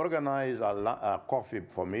 He organized a coffee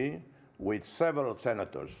for me with several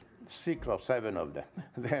senators, 6 or 7 of them.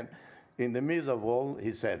 Then, in the midst of all,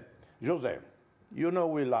 he said, Jose, you know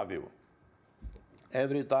we love you.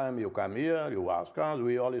 Every time you come here, you ask us,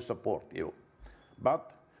 we always support you.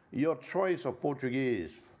 But your choice of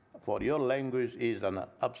Portuguese for your language is an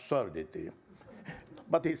absurdity.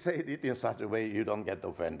 But he said it in such a way you don't get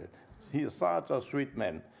offended. He's such a sweet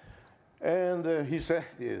man. And he said,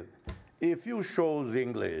 if you chose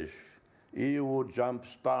English, you would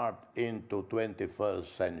jumpstart into 21st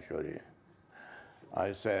century.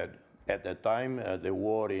 I said, at the time, the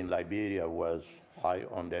war in Liberia was high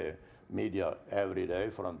on the media every day,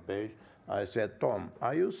 front page. I said, Tom,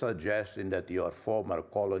 are you suggesting that your former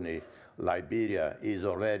colony, Liberia, is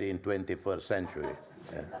already in 21st century?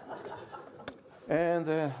 Yeah. And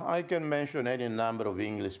I can mention any number of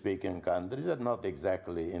English-speaking countries that are not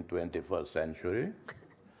exactly in 21st century.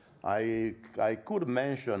 I could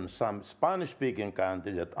mention some Spanish-speaking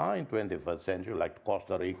countries that are in 21st century, like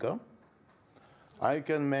Costa Rica. I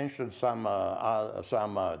can mention some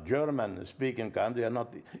German-speaking countries.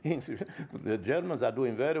 The Germans are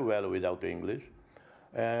doing very well without English,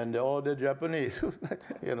 and all the Japanese,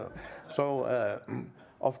 you know. So,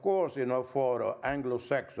 of course, you know, for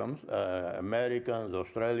Anglo-Saxons, Americans,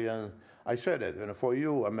 Australians, I said it. You know, for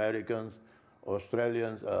you, Americans,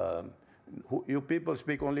 Australians, you people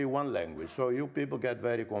speak only one language, so you people get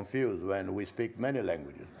very confused when we speak many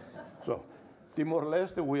languages. So, Timor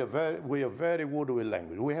Leste, we are very good with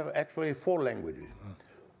language. We have actually 4 languages.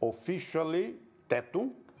 Officially, Tetu,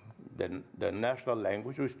 the national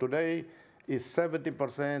language, which today is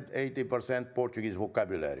 70%, 80% Portuguese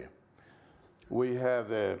vocabulary. We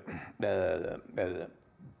have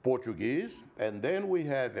Portuguese, and then we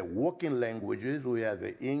have working languages. We have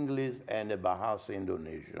English and Bahasa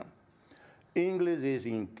Indonesia. English is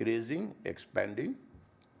increasing, expanding.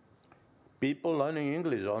 People learning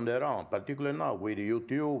English on their own, particularly now with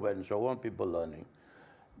YouTube and so on, people learning.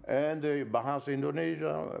 And the Bahasa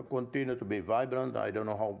Indonesia continue to be vibrant. I don't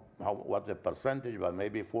know what's the percentage, but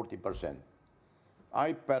maybe 40%.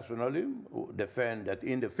 I personally defend that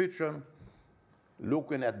in the future,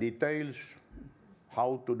 looking at details,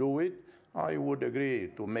 how to do it, I would agree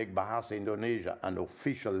to make Bahasa Indonesia an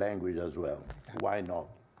official language as well. Why not?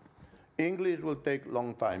 English will take a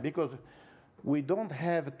long time because we don't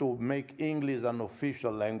have to make English an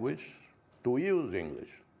official language to use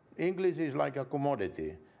English. English is like a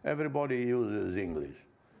commodity. Everybody uses English.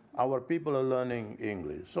 Our people are learning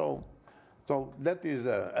English. So that is,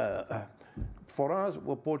 for us,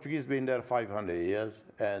 well, Portuguese has been there 500 years,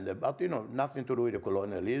 but you know, nothing to do with the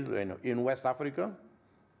colonialism. In West Africa,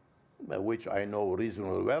 which I know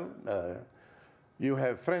reasonably well, you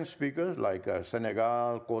have French speakers like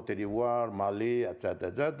Senegal, Cote d'Ivoire, Mali,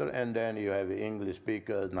 etc., and then you have English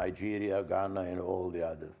speakers, Nigeria, Ghana, and all the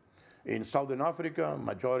others. In Southern Africa,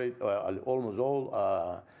 majority, almost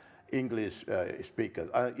all English speakers.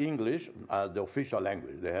 English as the official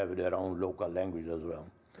language. They have their own local language as well.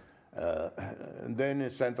 And then in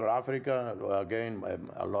Central Africa, again,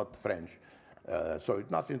 a lot French. So it's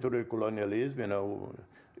nothing to do with colonialism. You know,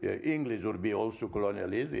 English would be also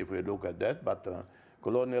colonialism if we look at that. But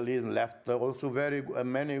colonialism left also very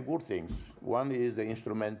many good things. One is the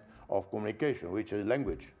instrument of communication, which is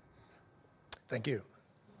language. Thank you.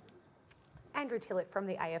 Andrew Tillett from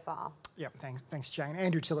the AFR. Yeah, thanks, Jane.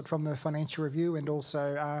 Andrew Tillett from the Financial Review and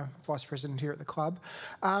also Vice President here at the club.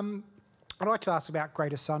 I'd like to ask about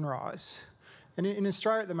Greater Sunrise. And in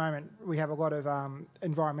Australia at the moment, we have a lot of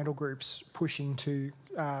environmental groups pushing to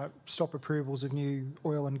stop approvals of new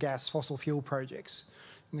oil and gas fossil fuel projects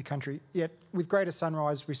in the country. Yet with Greater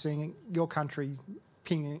Sunrise, we're seeing your country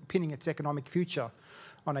pinning its economic future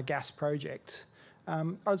on a gas project. I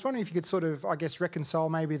was wondering if you could sort of, I guess, reconcile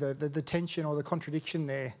maybe the tension or the contradiction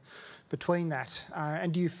there between that.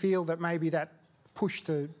 And do you feel that maybe that push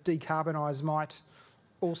to decarbonise might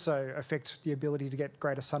also affect the ability to get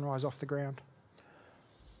Greater Sunrise off the ground?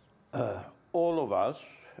 All of us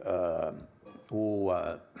who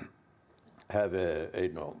have a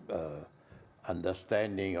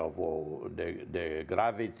understanding of the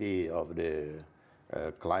gravity of the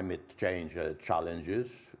climate change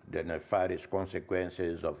challenges, the nefarious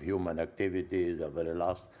consequences of human activities over the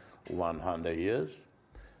last 100 years.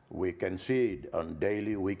 We can see it on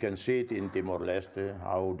daily, we can see it in Timor Leste,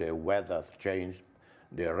 how the weather changed,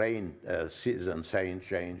 the rain season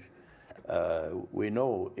change. We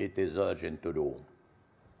know it is urgent to do.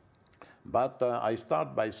 But I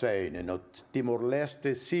start by saying, you know, Timor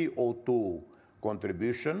Leste CO2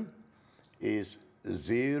 contribution is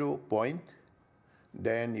 0 point.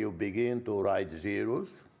 Then you begin to write zeros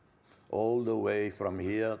all the way from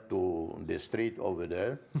here to the street over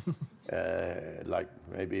there, like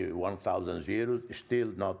maybe 1,000 zeros,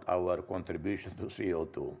 still not our contribution to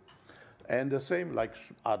CO2. And the same like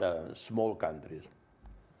other small countries.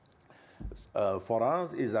 For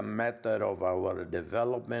us, it's a matter of our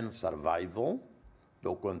development survival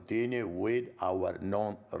to continue with our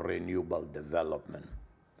non-renewable development.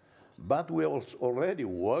 But we're already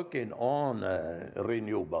working on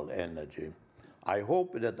renewable energy. I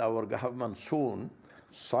hope that our government soon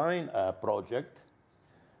sign a project.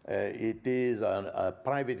 It is a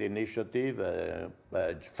private initiative,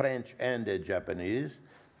 French and Japanese,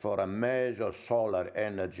 for a major solar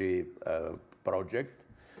energy project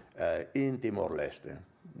in Timor Leste.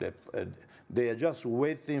 They are just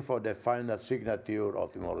waiting for the final signature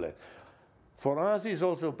of Timor Leste. For us, it's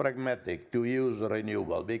also pragmatic to use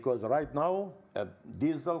renewable because right now,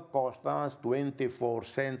 diesel costs us 24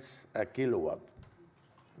 cents a kilowatt,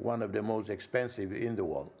 one of the most expensive in the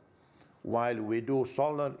world. While we do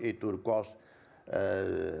solar, it will cost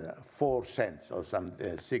 4 cents or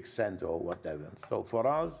something, 6 cents or whatever. So for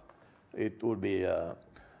us, it would be,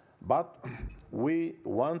 but we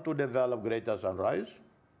want to develop Greater Sunrise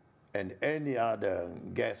and any other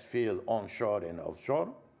gas field onshore and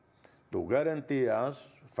offshore to guarantee us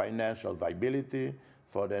financial viability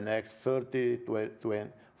for the next 30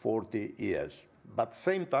 to 40 years. But at the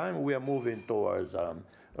same time, we are moving towards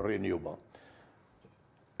renewable.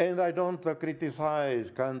 And I don't criticize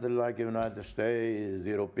countries like the United States,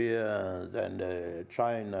 Europeans, and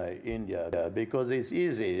China, India, because it's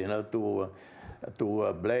easy, you know, to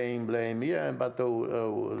blame. Yeah, but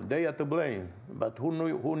they are to blame. But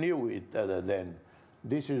who knew it then?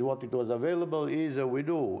 This is what it was available, we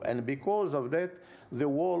do. And because of that, the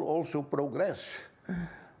world also progressed.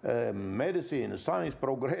 Medicine, science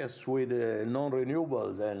progressed with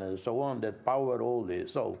non-renewables and so on that power all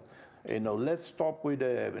this. So, you know, let's stop with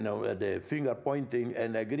the finger pointing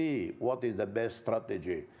and agree what is the best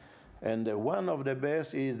strategy. And one of the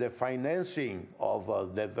best is the financing of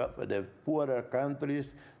the poorer countries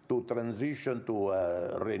to transition to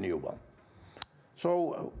renewable.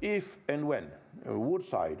 So if and when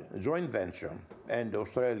Woodside joint venture and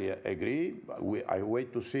Australia agree, I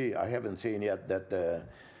wait to see. I haven't seen yet that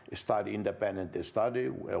independent study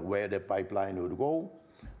where the pipeline would go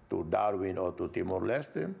to Darwin or to Timor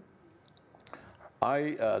Leste.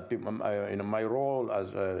 In my role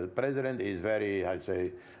as president is very, I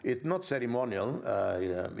say, it's not ceremonial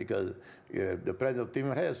because the president of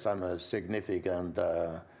Timor has some significant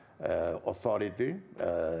authority.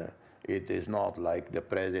 It is not like the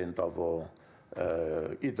president of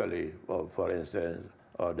Italy, for instance,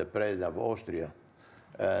 or the president of Austria.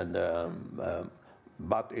 And,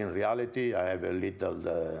 but in reality, I have a little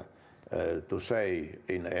to say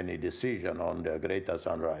in any decision on the Greater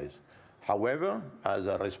Sunrise. However, as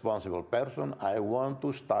a responsible person, I want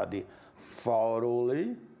to study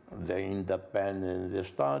thoroughly the independent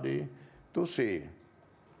study to see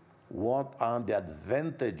what are the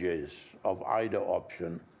advantages of either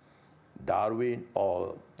option, Darwin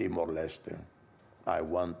or Timor-Leste. I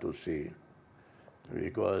want to see,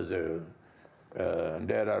 because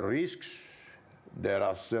there are risks, there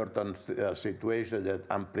are certain situations that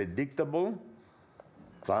are unpredictable,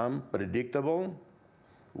 some predictable.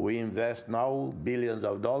 We invest now billions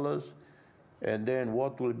of dollars, and then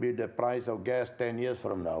what will be the price of gas 10 years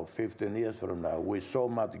from now, 15 years from now, with so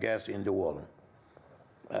much gas in the world,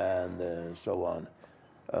 and so on.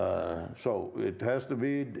 So it has to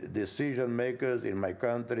be, decision makers in my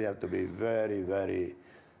country have to be very, very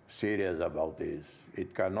serious about this.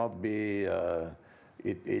 It cannot be,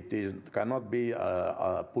 cannot be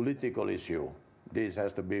a political issue. This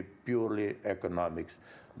has to be purely economics,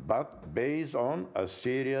 but based on a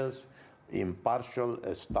serious, impartial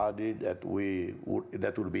study that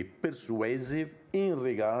will be persuasive in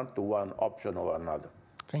regard to one option or another.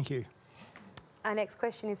 Thank you. Our next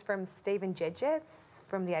question is from Stephen Jedgetts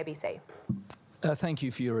from the ABC. Thank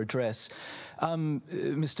you for your address.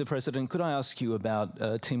 Mr. President, could I ask you about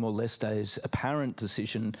Timor-Leste's apparent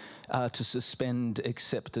decision to suspend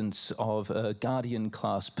acceptance of a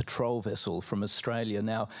Guardian-class patrol vessel from Australia?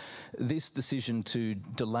 Now, this decision to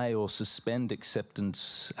delay or suspend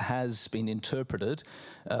acceptance has been interpreted,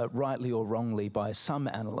 rightly or wrongly by some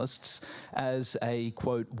analysts, as a,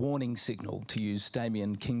 quote, warning signal, to use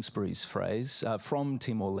Damien Kingsbury's phrase, from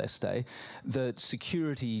Timor-Leste, that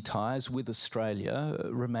security ties with Australia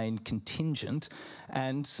remain contingent,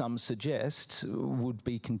 and some suggest would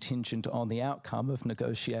be contingent on the outcome of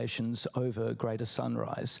negotiations over Greater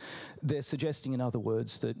Sunrise. They're suggesting, in other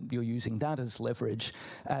words, that you're using that as leverage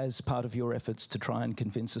as part of your efforts to try and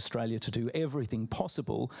convince Australia to do everything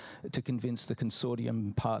possible to convince the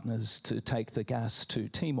consortium partners to take the gas to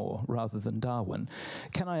Timor rather than Darwin.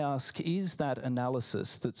 Can I ask, is that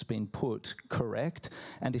analysis that's been put correct?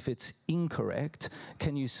 And if it's incorrect,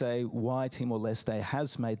 can you say why Timor-Leste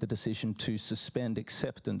has made the decision to suspend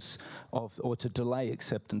acceptance of, or to delay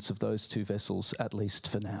acceptance of those two vessels, at least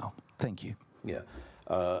for now? Thank you. Yeah.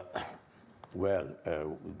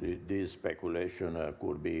 This speculation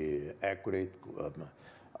could be accurate.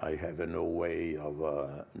 I have no way of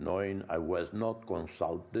knowing. I was not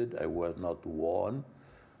consulted, I was not warned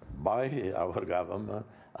by our government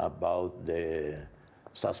about the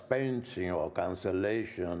suspension or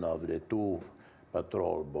cancellation of the two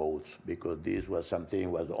patrol boats, because this was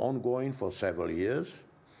something was ongoing for several years,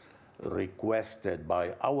 requested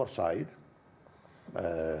by our side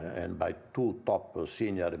and by two top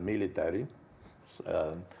senior military.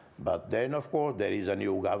 But then, of course, there is a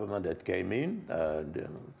new government that came in,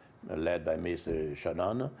 led by Mr.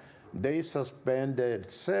 Shannon. They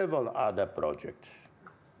suspended several other projects.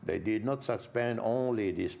 They did not suspend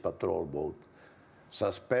only this patrol boat.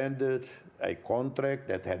 Suspended a contract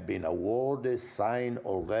that had been awarded, signed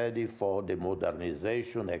already for the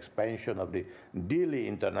modernization, expansion of the Dili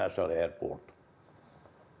International Airport.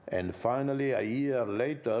 And finally, a year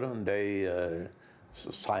later, they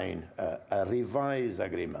signed a revised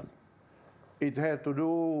agreement. It had to do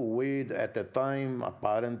with, at the time,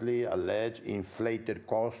 apparently alleged inflated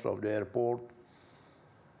costs of the airport.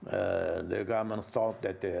 The government thought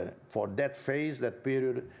that for that phase, that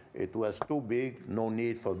period, it was too big, no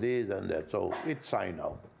need for this and that, so it's signed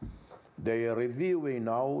now. They are reviewing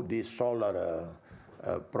now this solar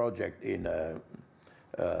project in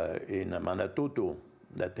Manatutu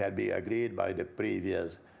that had been agreed by the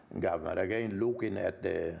previous government, again looking at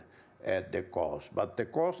the cost. But the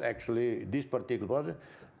cost, actually, this particular project,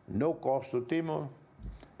 no cost to Timor,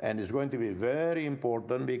 and it's going to be very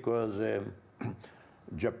important because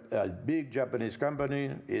a big Japanese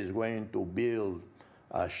company is going to build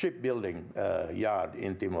a shipbuilding yard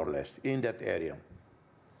in Timor-Leste, in that area.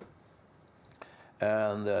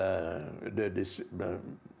 And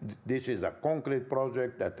this is a concrete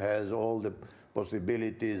project that has all the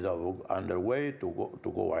possibilities of underway to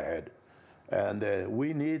go ahead. And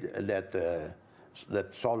we need that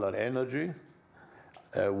solar energy.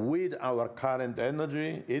 With our current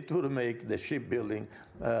energy, it will make the shipbuilding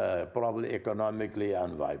probably economically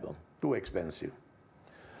unviable, too expensive.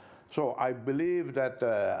 So I believe that,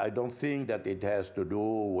 I don't think that it has to do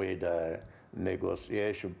with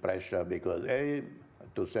negotiation pressure, because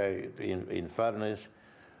to say in fairness,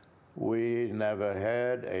 we never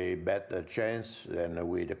had a better chance than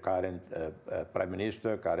with the current Prime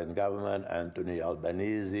Minister, current government, Anthony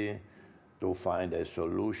Albanese, to find a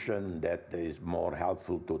solution that is more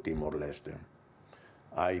helpful to Timor-Leste.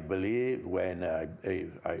 I believe when, I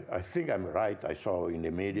think I'm right, I saw in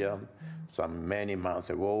the media many months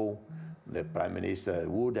ago, the Prime Minister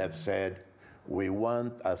would have said, we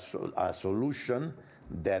want a solution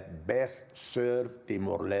that best serves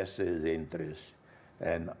Timor-Leste's interests.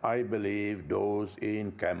 And I believe those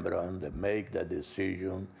in Canberra that make the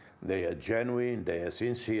decision, they are genuine, they are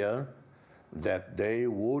sincere, that they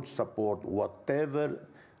would support whatever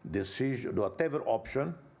decision, whatever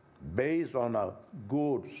option, based on a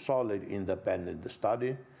good, solid, independent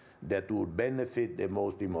study that would benefit the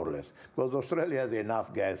most Timor-Leste. Because Australia has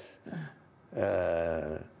enough gas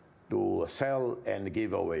to sell and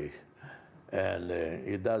give away. And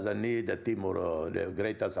it doesn't need the Timor, the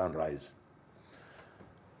greater sunrise.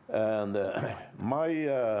 And I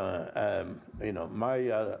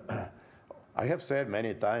have said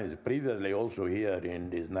many times, previously also here in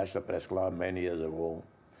this National Press Club many years ago,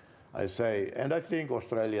 I say, and I think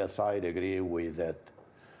Australia side agree with that.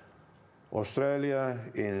 Australia,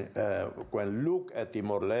 when look at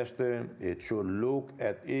Timor-Leste, it should look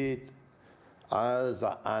at it as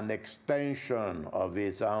an extension of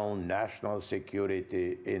its own national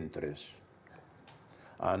security interests,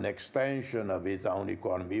 an extension of its own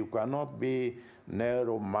economy. You cannot be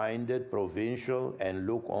narrow-minded, provincial, and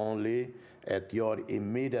look only at your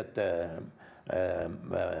immediate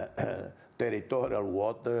territorial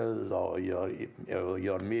waters or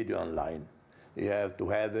your median line. You have to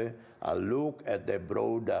have a look at the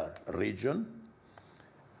broader region,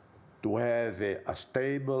 to have a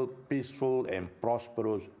stable, peaceful, and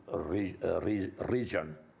prosperous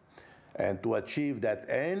region. And to achieve that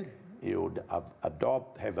end, you would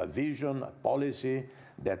have a vision, a policy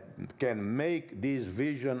that can make this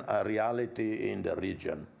vision a reality in the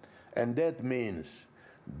region. And that means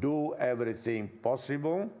do everything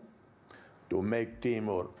possible to make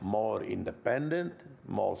Timor more independent,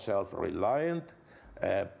 more self-reliant,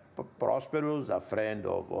 prosperous, a friend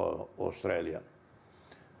of Australia.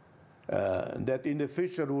 That in the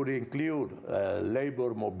future would include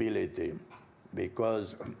labor mobility,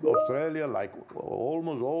 because Australia, like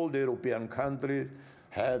almost all the European countries,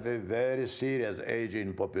 have a very serious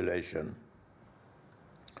aging population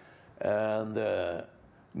and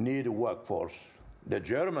need a workforce. The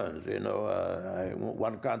Germans,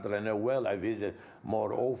 one country I know well, I visit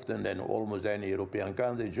more often than almost any European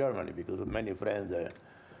country, Germany, because of many friends there.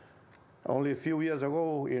 Only a few years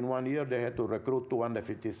ago, in 1 year, they had to recruit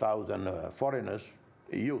 250,000 foreigners,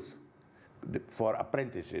 youth, for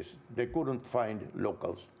apprentices. They couldn't find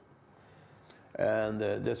locals. And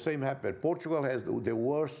the same happened. Portugal has the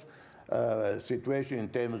worst situation in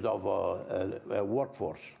terms of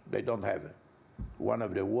workforce. They don't have it. One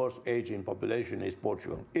of the worst aging population is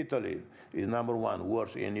Portugal. Italy is number one,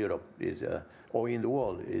 worst in Europe, or in the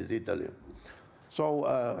world, is Italy. So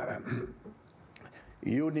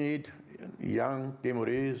you need young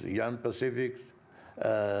Timorese, young Pacifics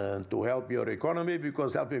to help your economy,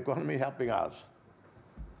 because help economy helping us.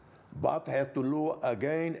 But has to look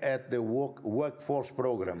again at the workforce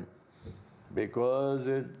program,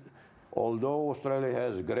 because although Australia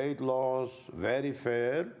has great laws, very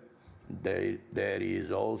fair, there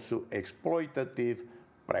is also exploitative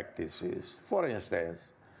practices. For instance,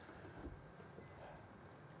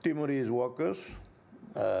 Timorese workers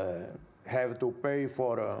have to pay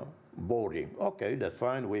for boarding. Okay, that's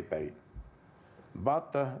fine, we pay.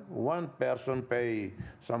 But one person pay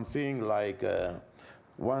something like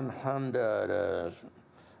 $100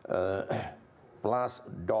 plus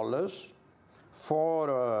for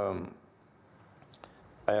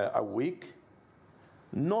a week,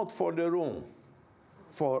 not for the room,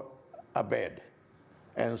 for a bed.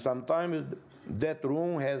 And sometimes that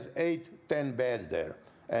room has 8, 10 beds there,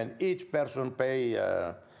 and each person pay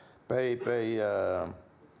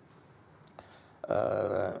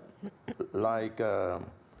like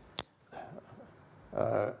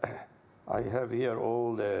I have here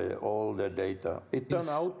all the data. It turned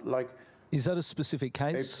out like. Is that a specific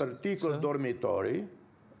case? A particular dormitory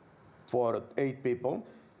for 8 people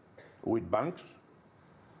with bunks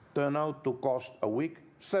turned out to cost a week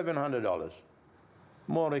 $700,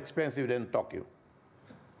 more expensive than Tokyo.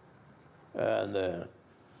 And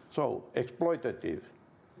so exploitative.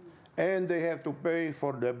 And they have to pay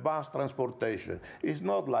for the bus transportation. It's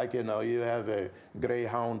not like, you have a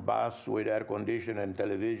Greyhound bus with air conditioning and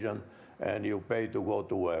television and you pay to go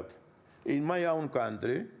to work. In my own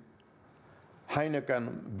country,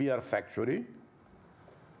 Heineken beer factory,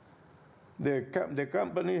 the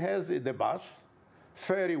company has the bus,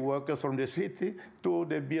 ferry workers from the city to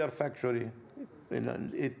the beer factory.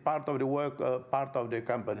 It's part of the work, part of the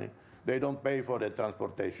company. They don't pay for the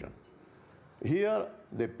transportation. Here,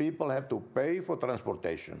 the people have to pay for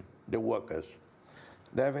transportation, the workers.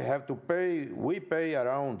 They have to pay,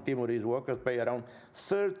 Timorese workers pay around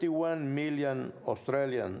 31 million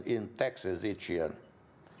Australian in taxes each year.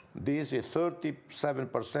 This is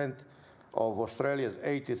 37% of Australia's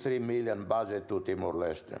 83 million budget to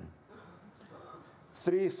Timor-Leste.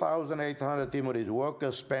 3,800 Timorese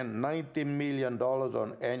workers spend $90 million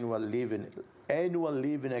on annual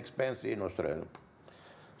living expenses in Australia.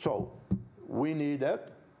 So we need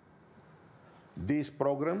that. This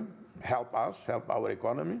program help us, help our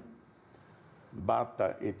economy,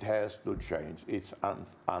 but it has to change. It's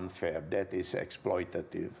unfair. That is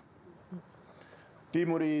exploitative.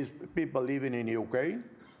 Timorese people living in the UK,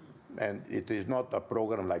 and it is not a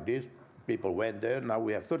program like this. People went there. Now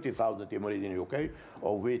we have 30,000 Timorese in the UK,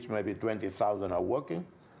 of which maybe 20,000 are working.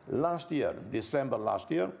 Last year, December last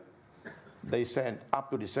year, they sent, up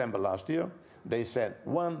to December last year, they sent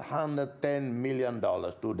 $110 million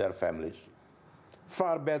to their families.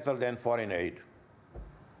 Far better than foreign aid.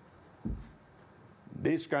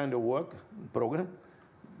 This kind of work program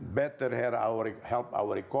better help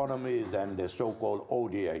our economy than the so-called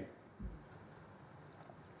ODA.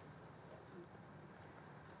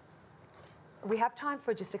 We have time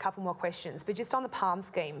for just a couple more questions, but just on the PALM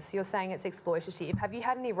schemes, you're saying it's exploitative. Have you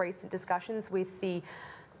had any recent discussions with the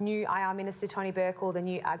new IR Minister Tony Burke or the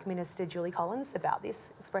new Ag Minister Julie Collins about this,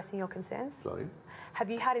 expressing your concerns? Sorry? Have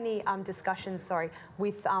you had any discussions,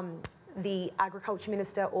 with the Agriculture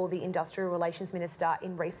Minister or the Industrial Relations Minister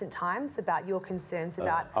in recent times about your concerns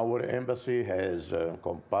about... Our embassy has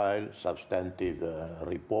compiled substantive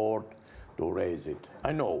report to raise it.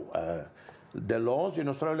 I know the laws in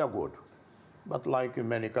Australia are good, but like in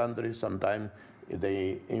many countries, sometimes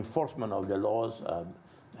the enforcement of the laws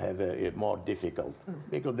have a more difficult,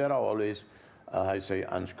 because there are always, I say,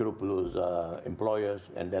 unscrupulous employers,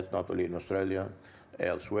 and that's not only in Australia,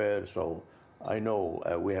 elsewhere. So I know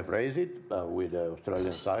we have raised it with the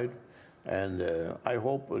Australian side, and I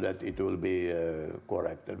hope that it will be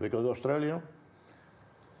corrected, because Australia,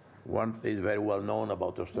 one thing is very well known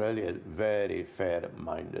about Australia, is very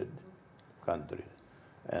fair-minded country.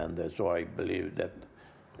 And so I believe that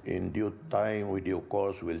in due time, with due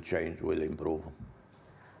course, will change, will improve.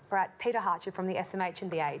 Right, Peter Harcher from the SMH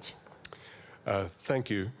and The Age. Thank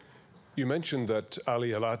you. You mentioned that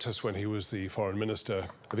Ali Alatas, when he was the Foreign Minister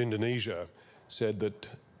of Indonesia, said that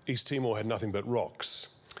East Timor had nothing but rocks.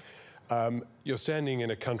 You're standing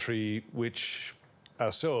in a country which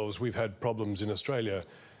ourselves, we've had problems in Australia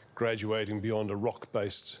graduating beyond a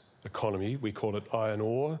rock-based economy. We call it iron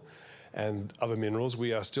ore and other minerals.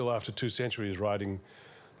 We are still, after 2 centuries, riding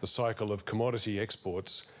the cycle of commodity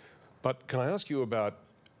exports. But can I ask you about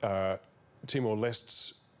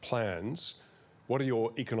Timor-Leste's plans? What are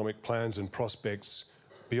your economic plans and prospects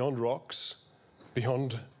beyond rocks,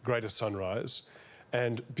 beyond Greater Sunrise,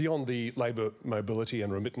 and beyond the labour mobility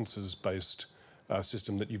and remittances-based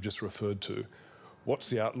system that you've just referred to? What's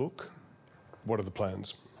the outlook? What are the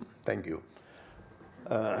plans? Thank you.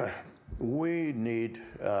 We need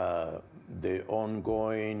the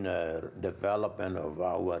ongoing development of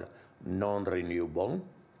our non-renewable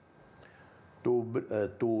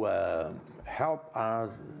to help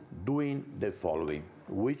us doing the following,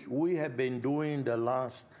 which we have been doing the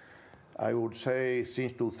last, I would say,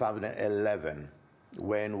 since 2011,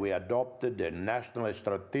 when we adopted the National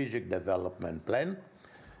Strategic Development Plan.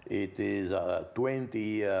 It is a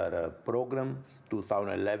 20-year program,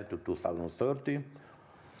 2011 to 2030.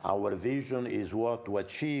 Our vision is what to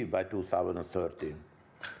achieve by 2030.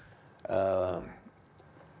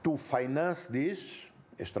 To finance this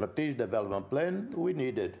strategic development plan, we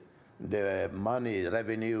needed the money,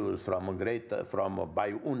 revenues from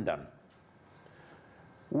Bayu-Undan.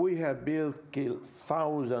 We have built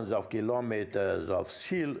thousands of kilometers of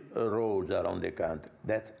seal roads around the country.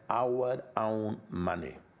 That's our own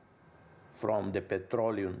money from the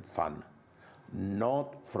petroleum fund,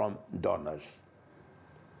 not from donors.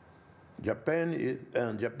 Japan is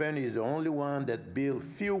the only one that built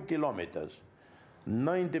few kilometers.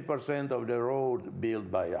 90% of the road built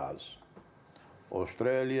by us.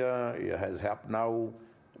 Australia has helped now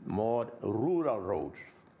more rural roads.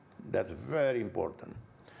 That's very important.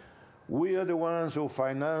 We are the ones who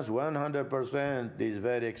finance 100% this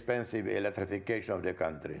very expensive electrification of the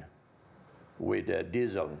country with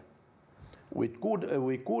diesel. We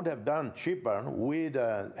could have done cheaper with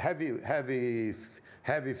heavy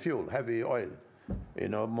fuel, heavy oil,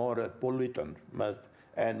 more pollutant,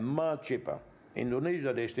 and much cheaper.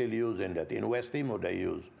 Indonesia, they still using that. In West Timor, they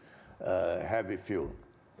use heavy fuel.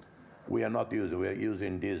 We are not using, we are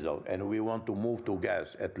using diesel, and we want to move to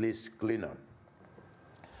gas, at least cleaner.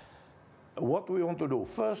 what we want to do,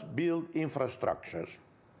 first build infrastructures,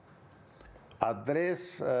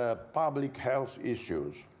 address public health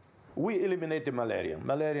issues. We eliminated malaria.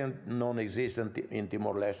 Malaria non-existent in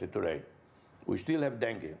Timor Leste today. We still have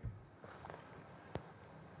dengue.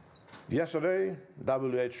 Yesterday,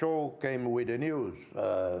 WHO came with the news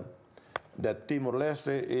that Timor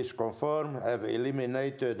Leste is confirmed, have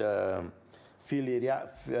eliminated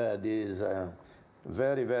this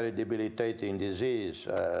very, very debilitating disease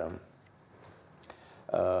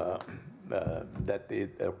that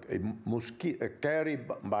carried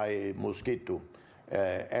by mosquito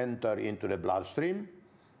enter into the bloodstream,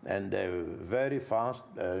 and very fast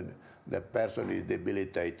the person is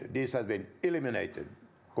debilitated. This has been eliminated,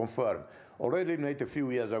 confirmed. Already eliminated a few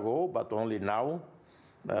years ago, but only now,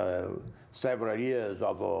 several years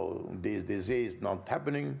of this disease not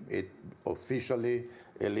happening, it officially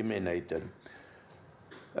eliminated.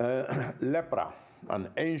 Lepra, an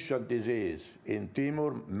ancient disease in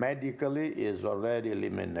Timor, medically is already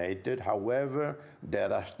eliminated. However,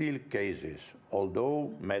 there are still cases,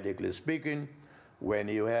 although medically speaking, when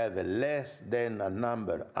you have less than a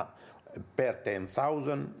number per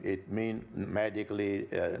 10,000, it means medically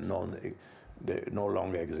no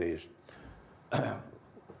longer exists.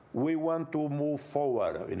 We want to move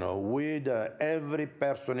forward, with every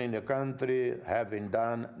person in the country having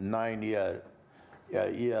done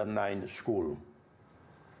year 9 school.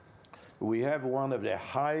 We have one of the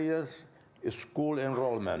highest school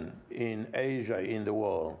enrollment in Asia in the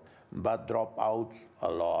world, but drop out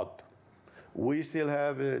a lot. We still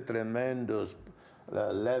have a tremendous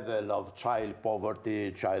level of child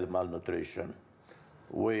poverty, child malnutrition.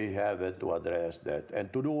 We have to address that.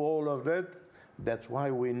 And to do all of that, that's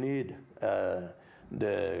why we need the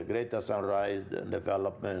Greater Sunrise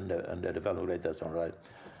development and the development of Greater Sunrise.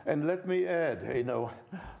 And let me add,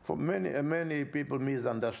 for many people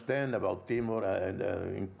misunderstand about Timor and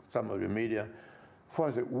in some of the media. For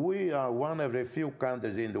instance, we are one of the few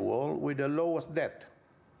countries in the world with the lowest debt.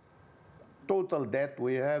 Total debt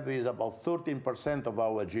we have is about 13% of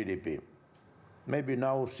our GDP. Maybe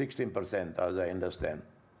now 16%, as I understand.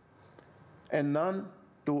 And none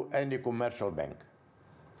to any commercial bank.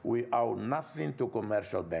 We owe nothing to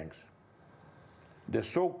commercial banks. The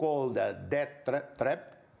so-called debt trap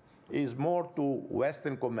is more to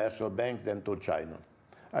Western commercial banks than to China.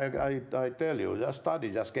 I tell you, the study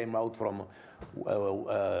just came out from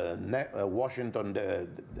Washington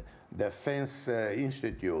Defense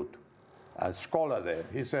Institute, a scholar there.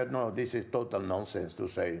 He said, no, this is total nonsense to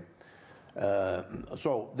say.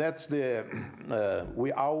 So that's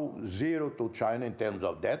we owe zero to China in terms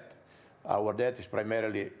of debt. Our debt is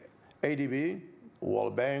primarily ADB,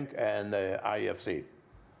 World Bank, and IFC.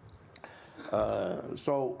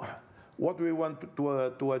 So what we want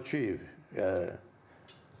to achieve,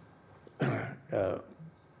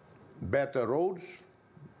 better roads,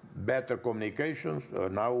 better communications.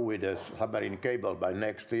 Now with the submarine cable, by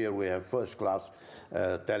next year we have first-class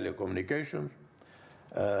telecommunications,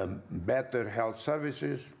 better health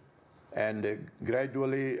services, and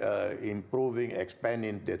gradually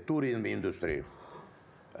expanding the tourism industry.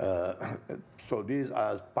 So these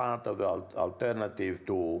are part of the alternative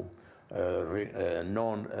to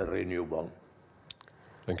non-renewable.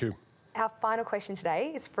 Thank you. Our final question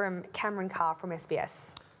today is from Cameron Carr from SBS.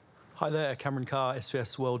 Hi there, Cameron Carr,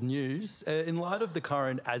 SBS World News. In light of the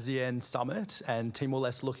current ASEAN summit and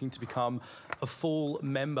Timor-Leste looking to become a full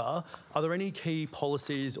member, are there any key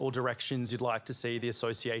policies or directions you'd like to see the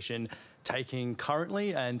association taking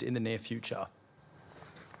currently and in the near future?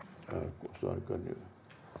 Sorry, can you?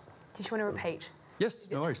 Did you want to repeat?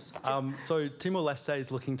 Yes, no worries. So Timor-Leste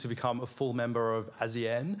is looking to become a full member of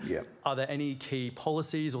ASEAN. Yeah. Are there any key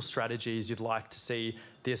policies or strategies you'd like to see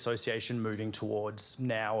the association moving towards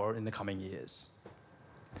now or in the coming years?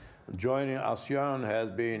 Joining ASEAN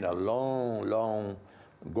has been a long, long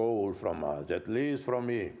goal from us, at least from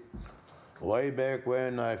me. Way back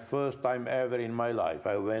when first time ever in my life,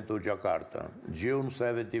 I went to Jakarta, June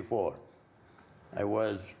 '74. I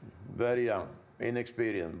was very young,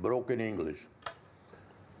 inexperienced, broken English.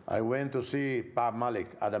 I went to see Pa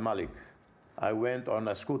Malik, Adam Malik. I went on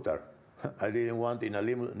a scooter. I didn't go in a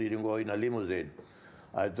limousine.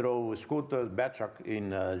 I drove scooters, Batchak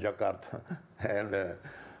in Jakarta. And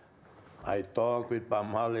I talked with Pa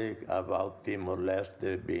Malik about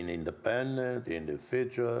Timor-Leste being independent in the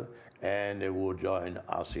future, and they would join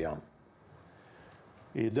ASEAN.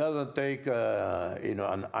 It doesn't take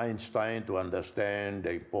an Einstein to understand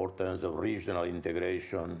the importance of regional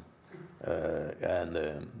integration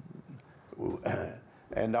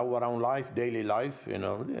and our own life, daily life.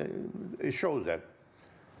 It shows that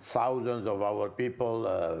thousands of our people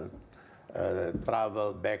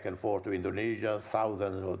travel back and forth to Indonesia,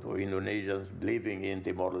 thousands of Indonesians living in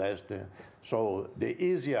Timor-Leste. So the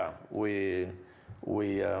easier we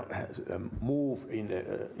move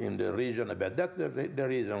in the region, but that's the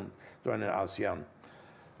reason joining ASEAN.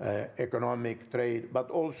 Economic, trade, but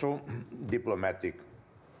also diplomatic.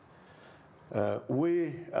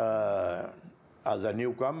 We, as a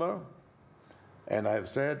newcomer, and I've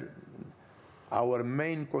said, our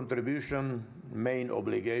main contribution, main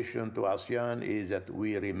obligation to ASEAN is that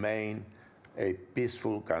we remain a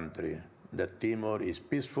peaceful country, that Timor is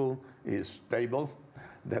peaceful, is stable,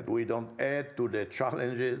 that we don't add to the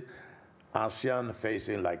challenges ASEAN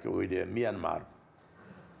facing, like with Myanmar.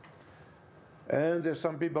 And there's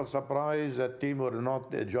some people surprised that Timor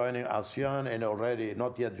not joining ASEAN and already,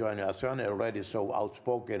 not yet joining ASEAN, and already so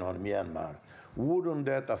outspoken on Myanmar. Wouldn't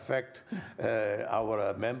that affect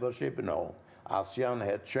our membership? No. ASEAN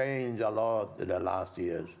had changed a lot in the last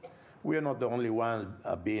years. We are not the only ones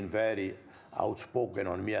being very outspoken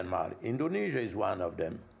on Myanmar. Indonesia is one of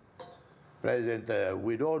them. President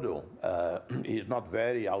Widodo is not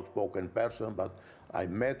very outspoken person, but I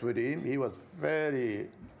met with him. He was very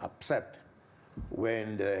upset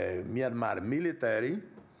when the Myanmar military,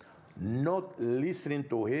 not listening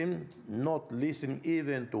to him, not listening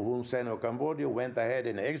even to Hun Sen of Cambodia, went ahead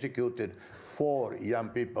and executed 4 young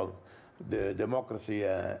people, the democracy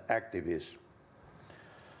activists.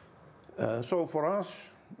 So for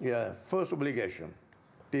us, first obligation,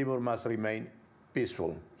 Timor must remain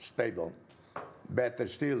peaceful, stable. Better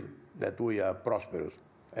still that we are prosperous.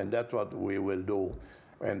 And that's what we will do,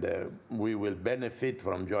 and we will benefit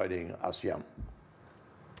from joining ASEAN.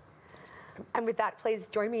 And with that, please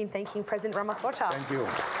join me in thanking President Ramos-Horta. Thank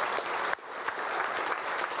you.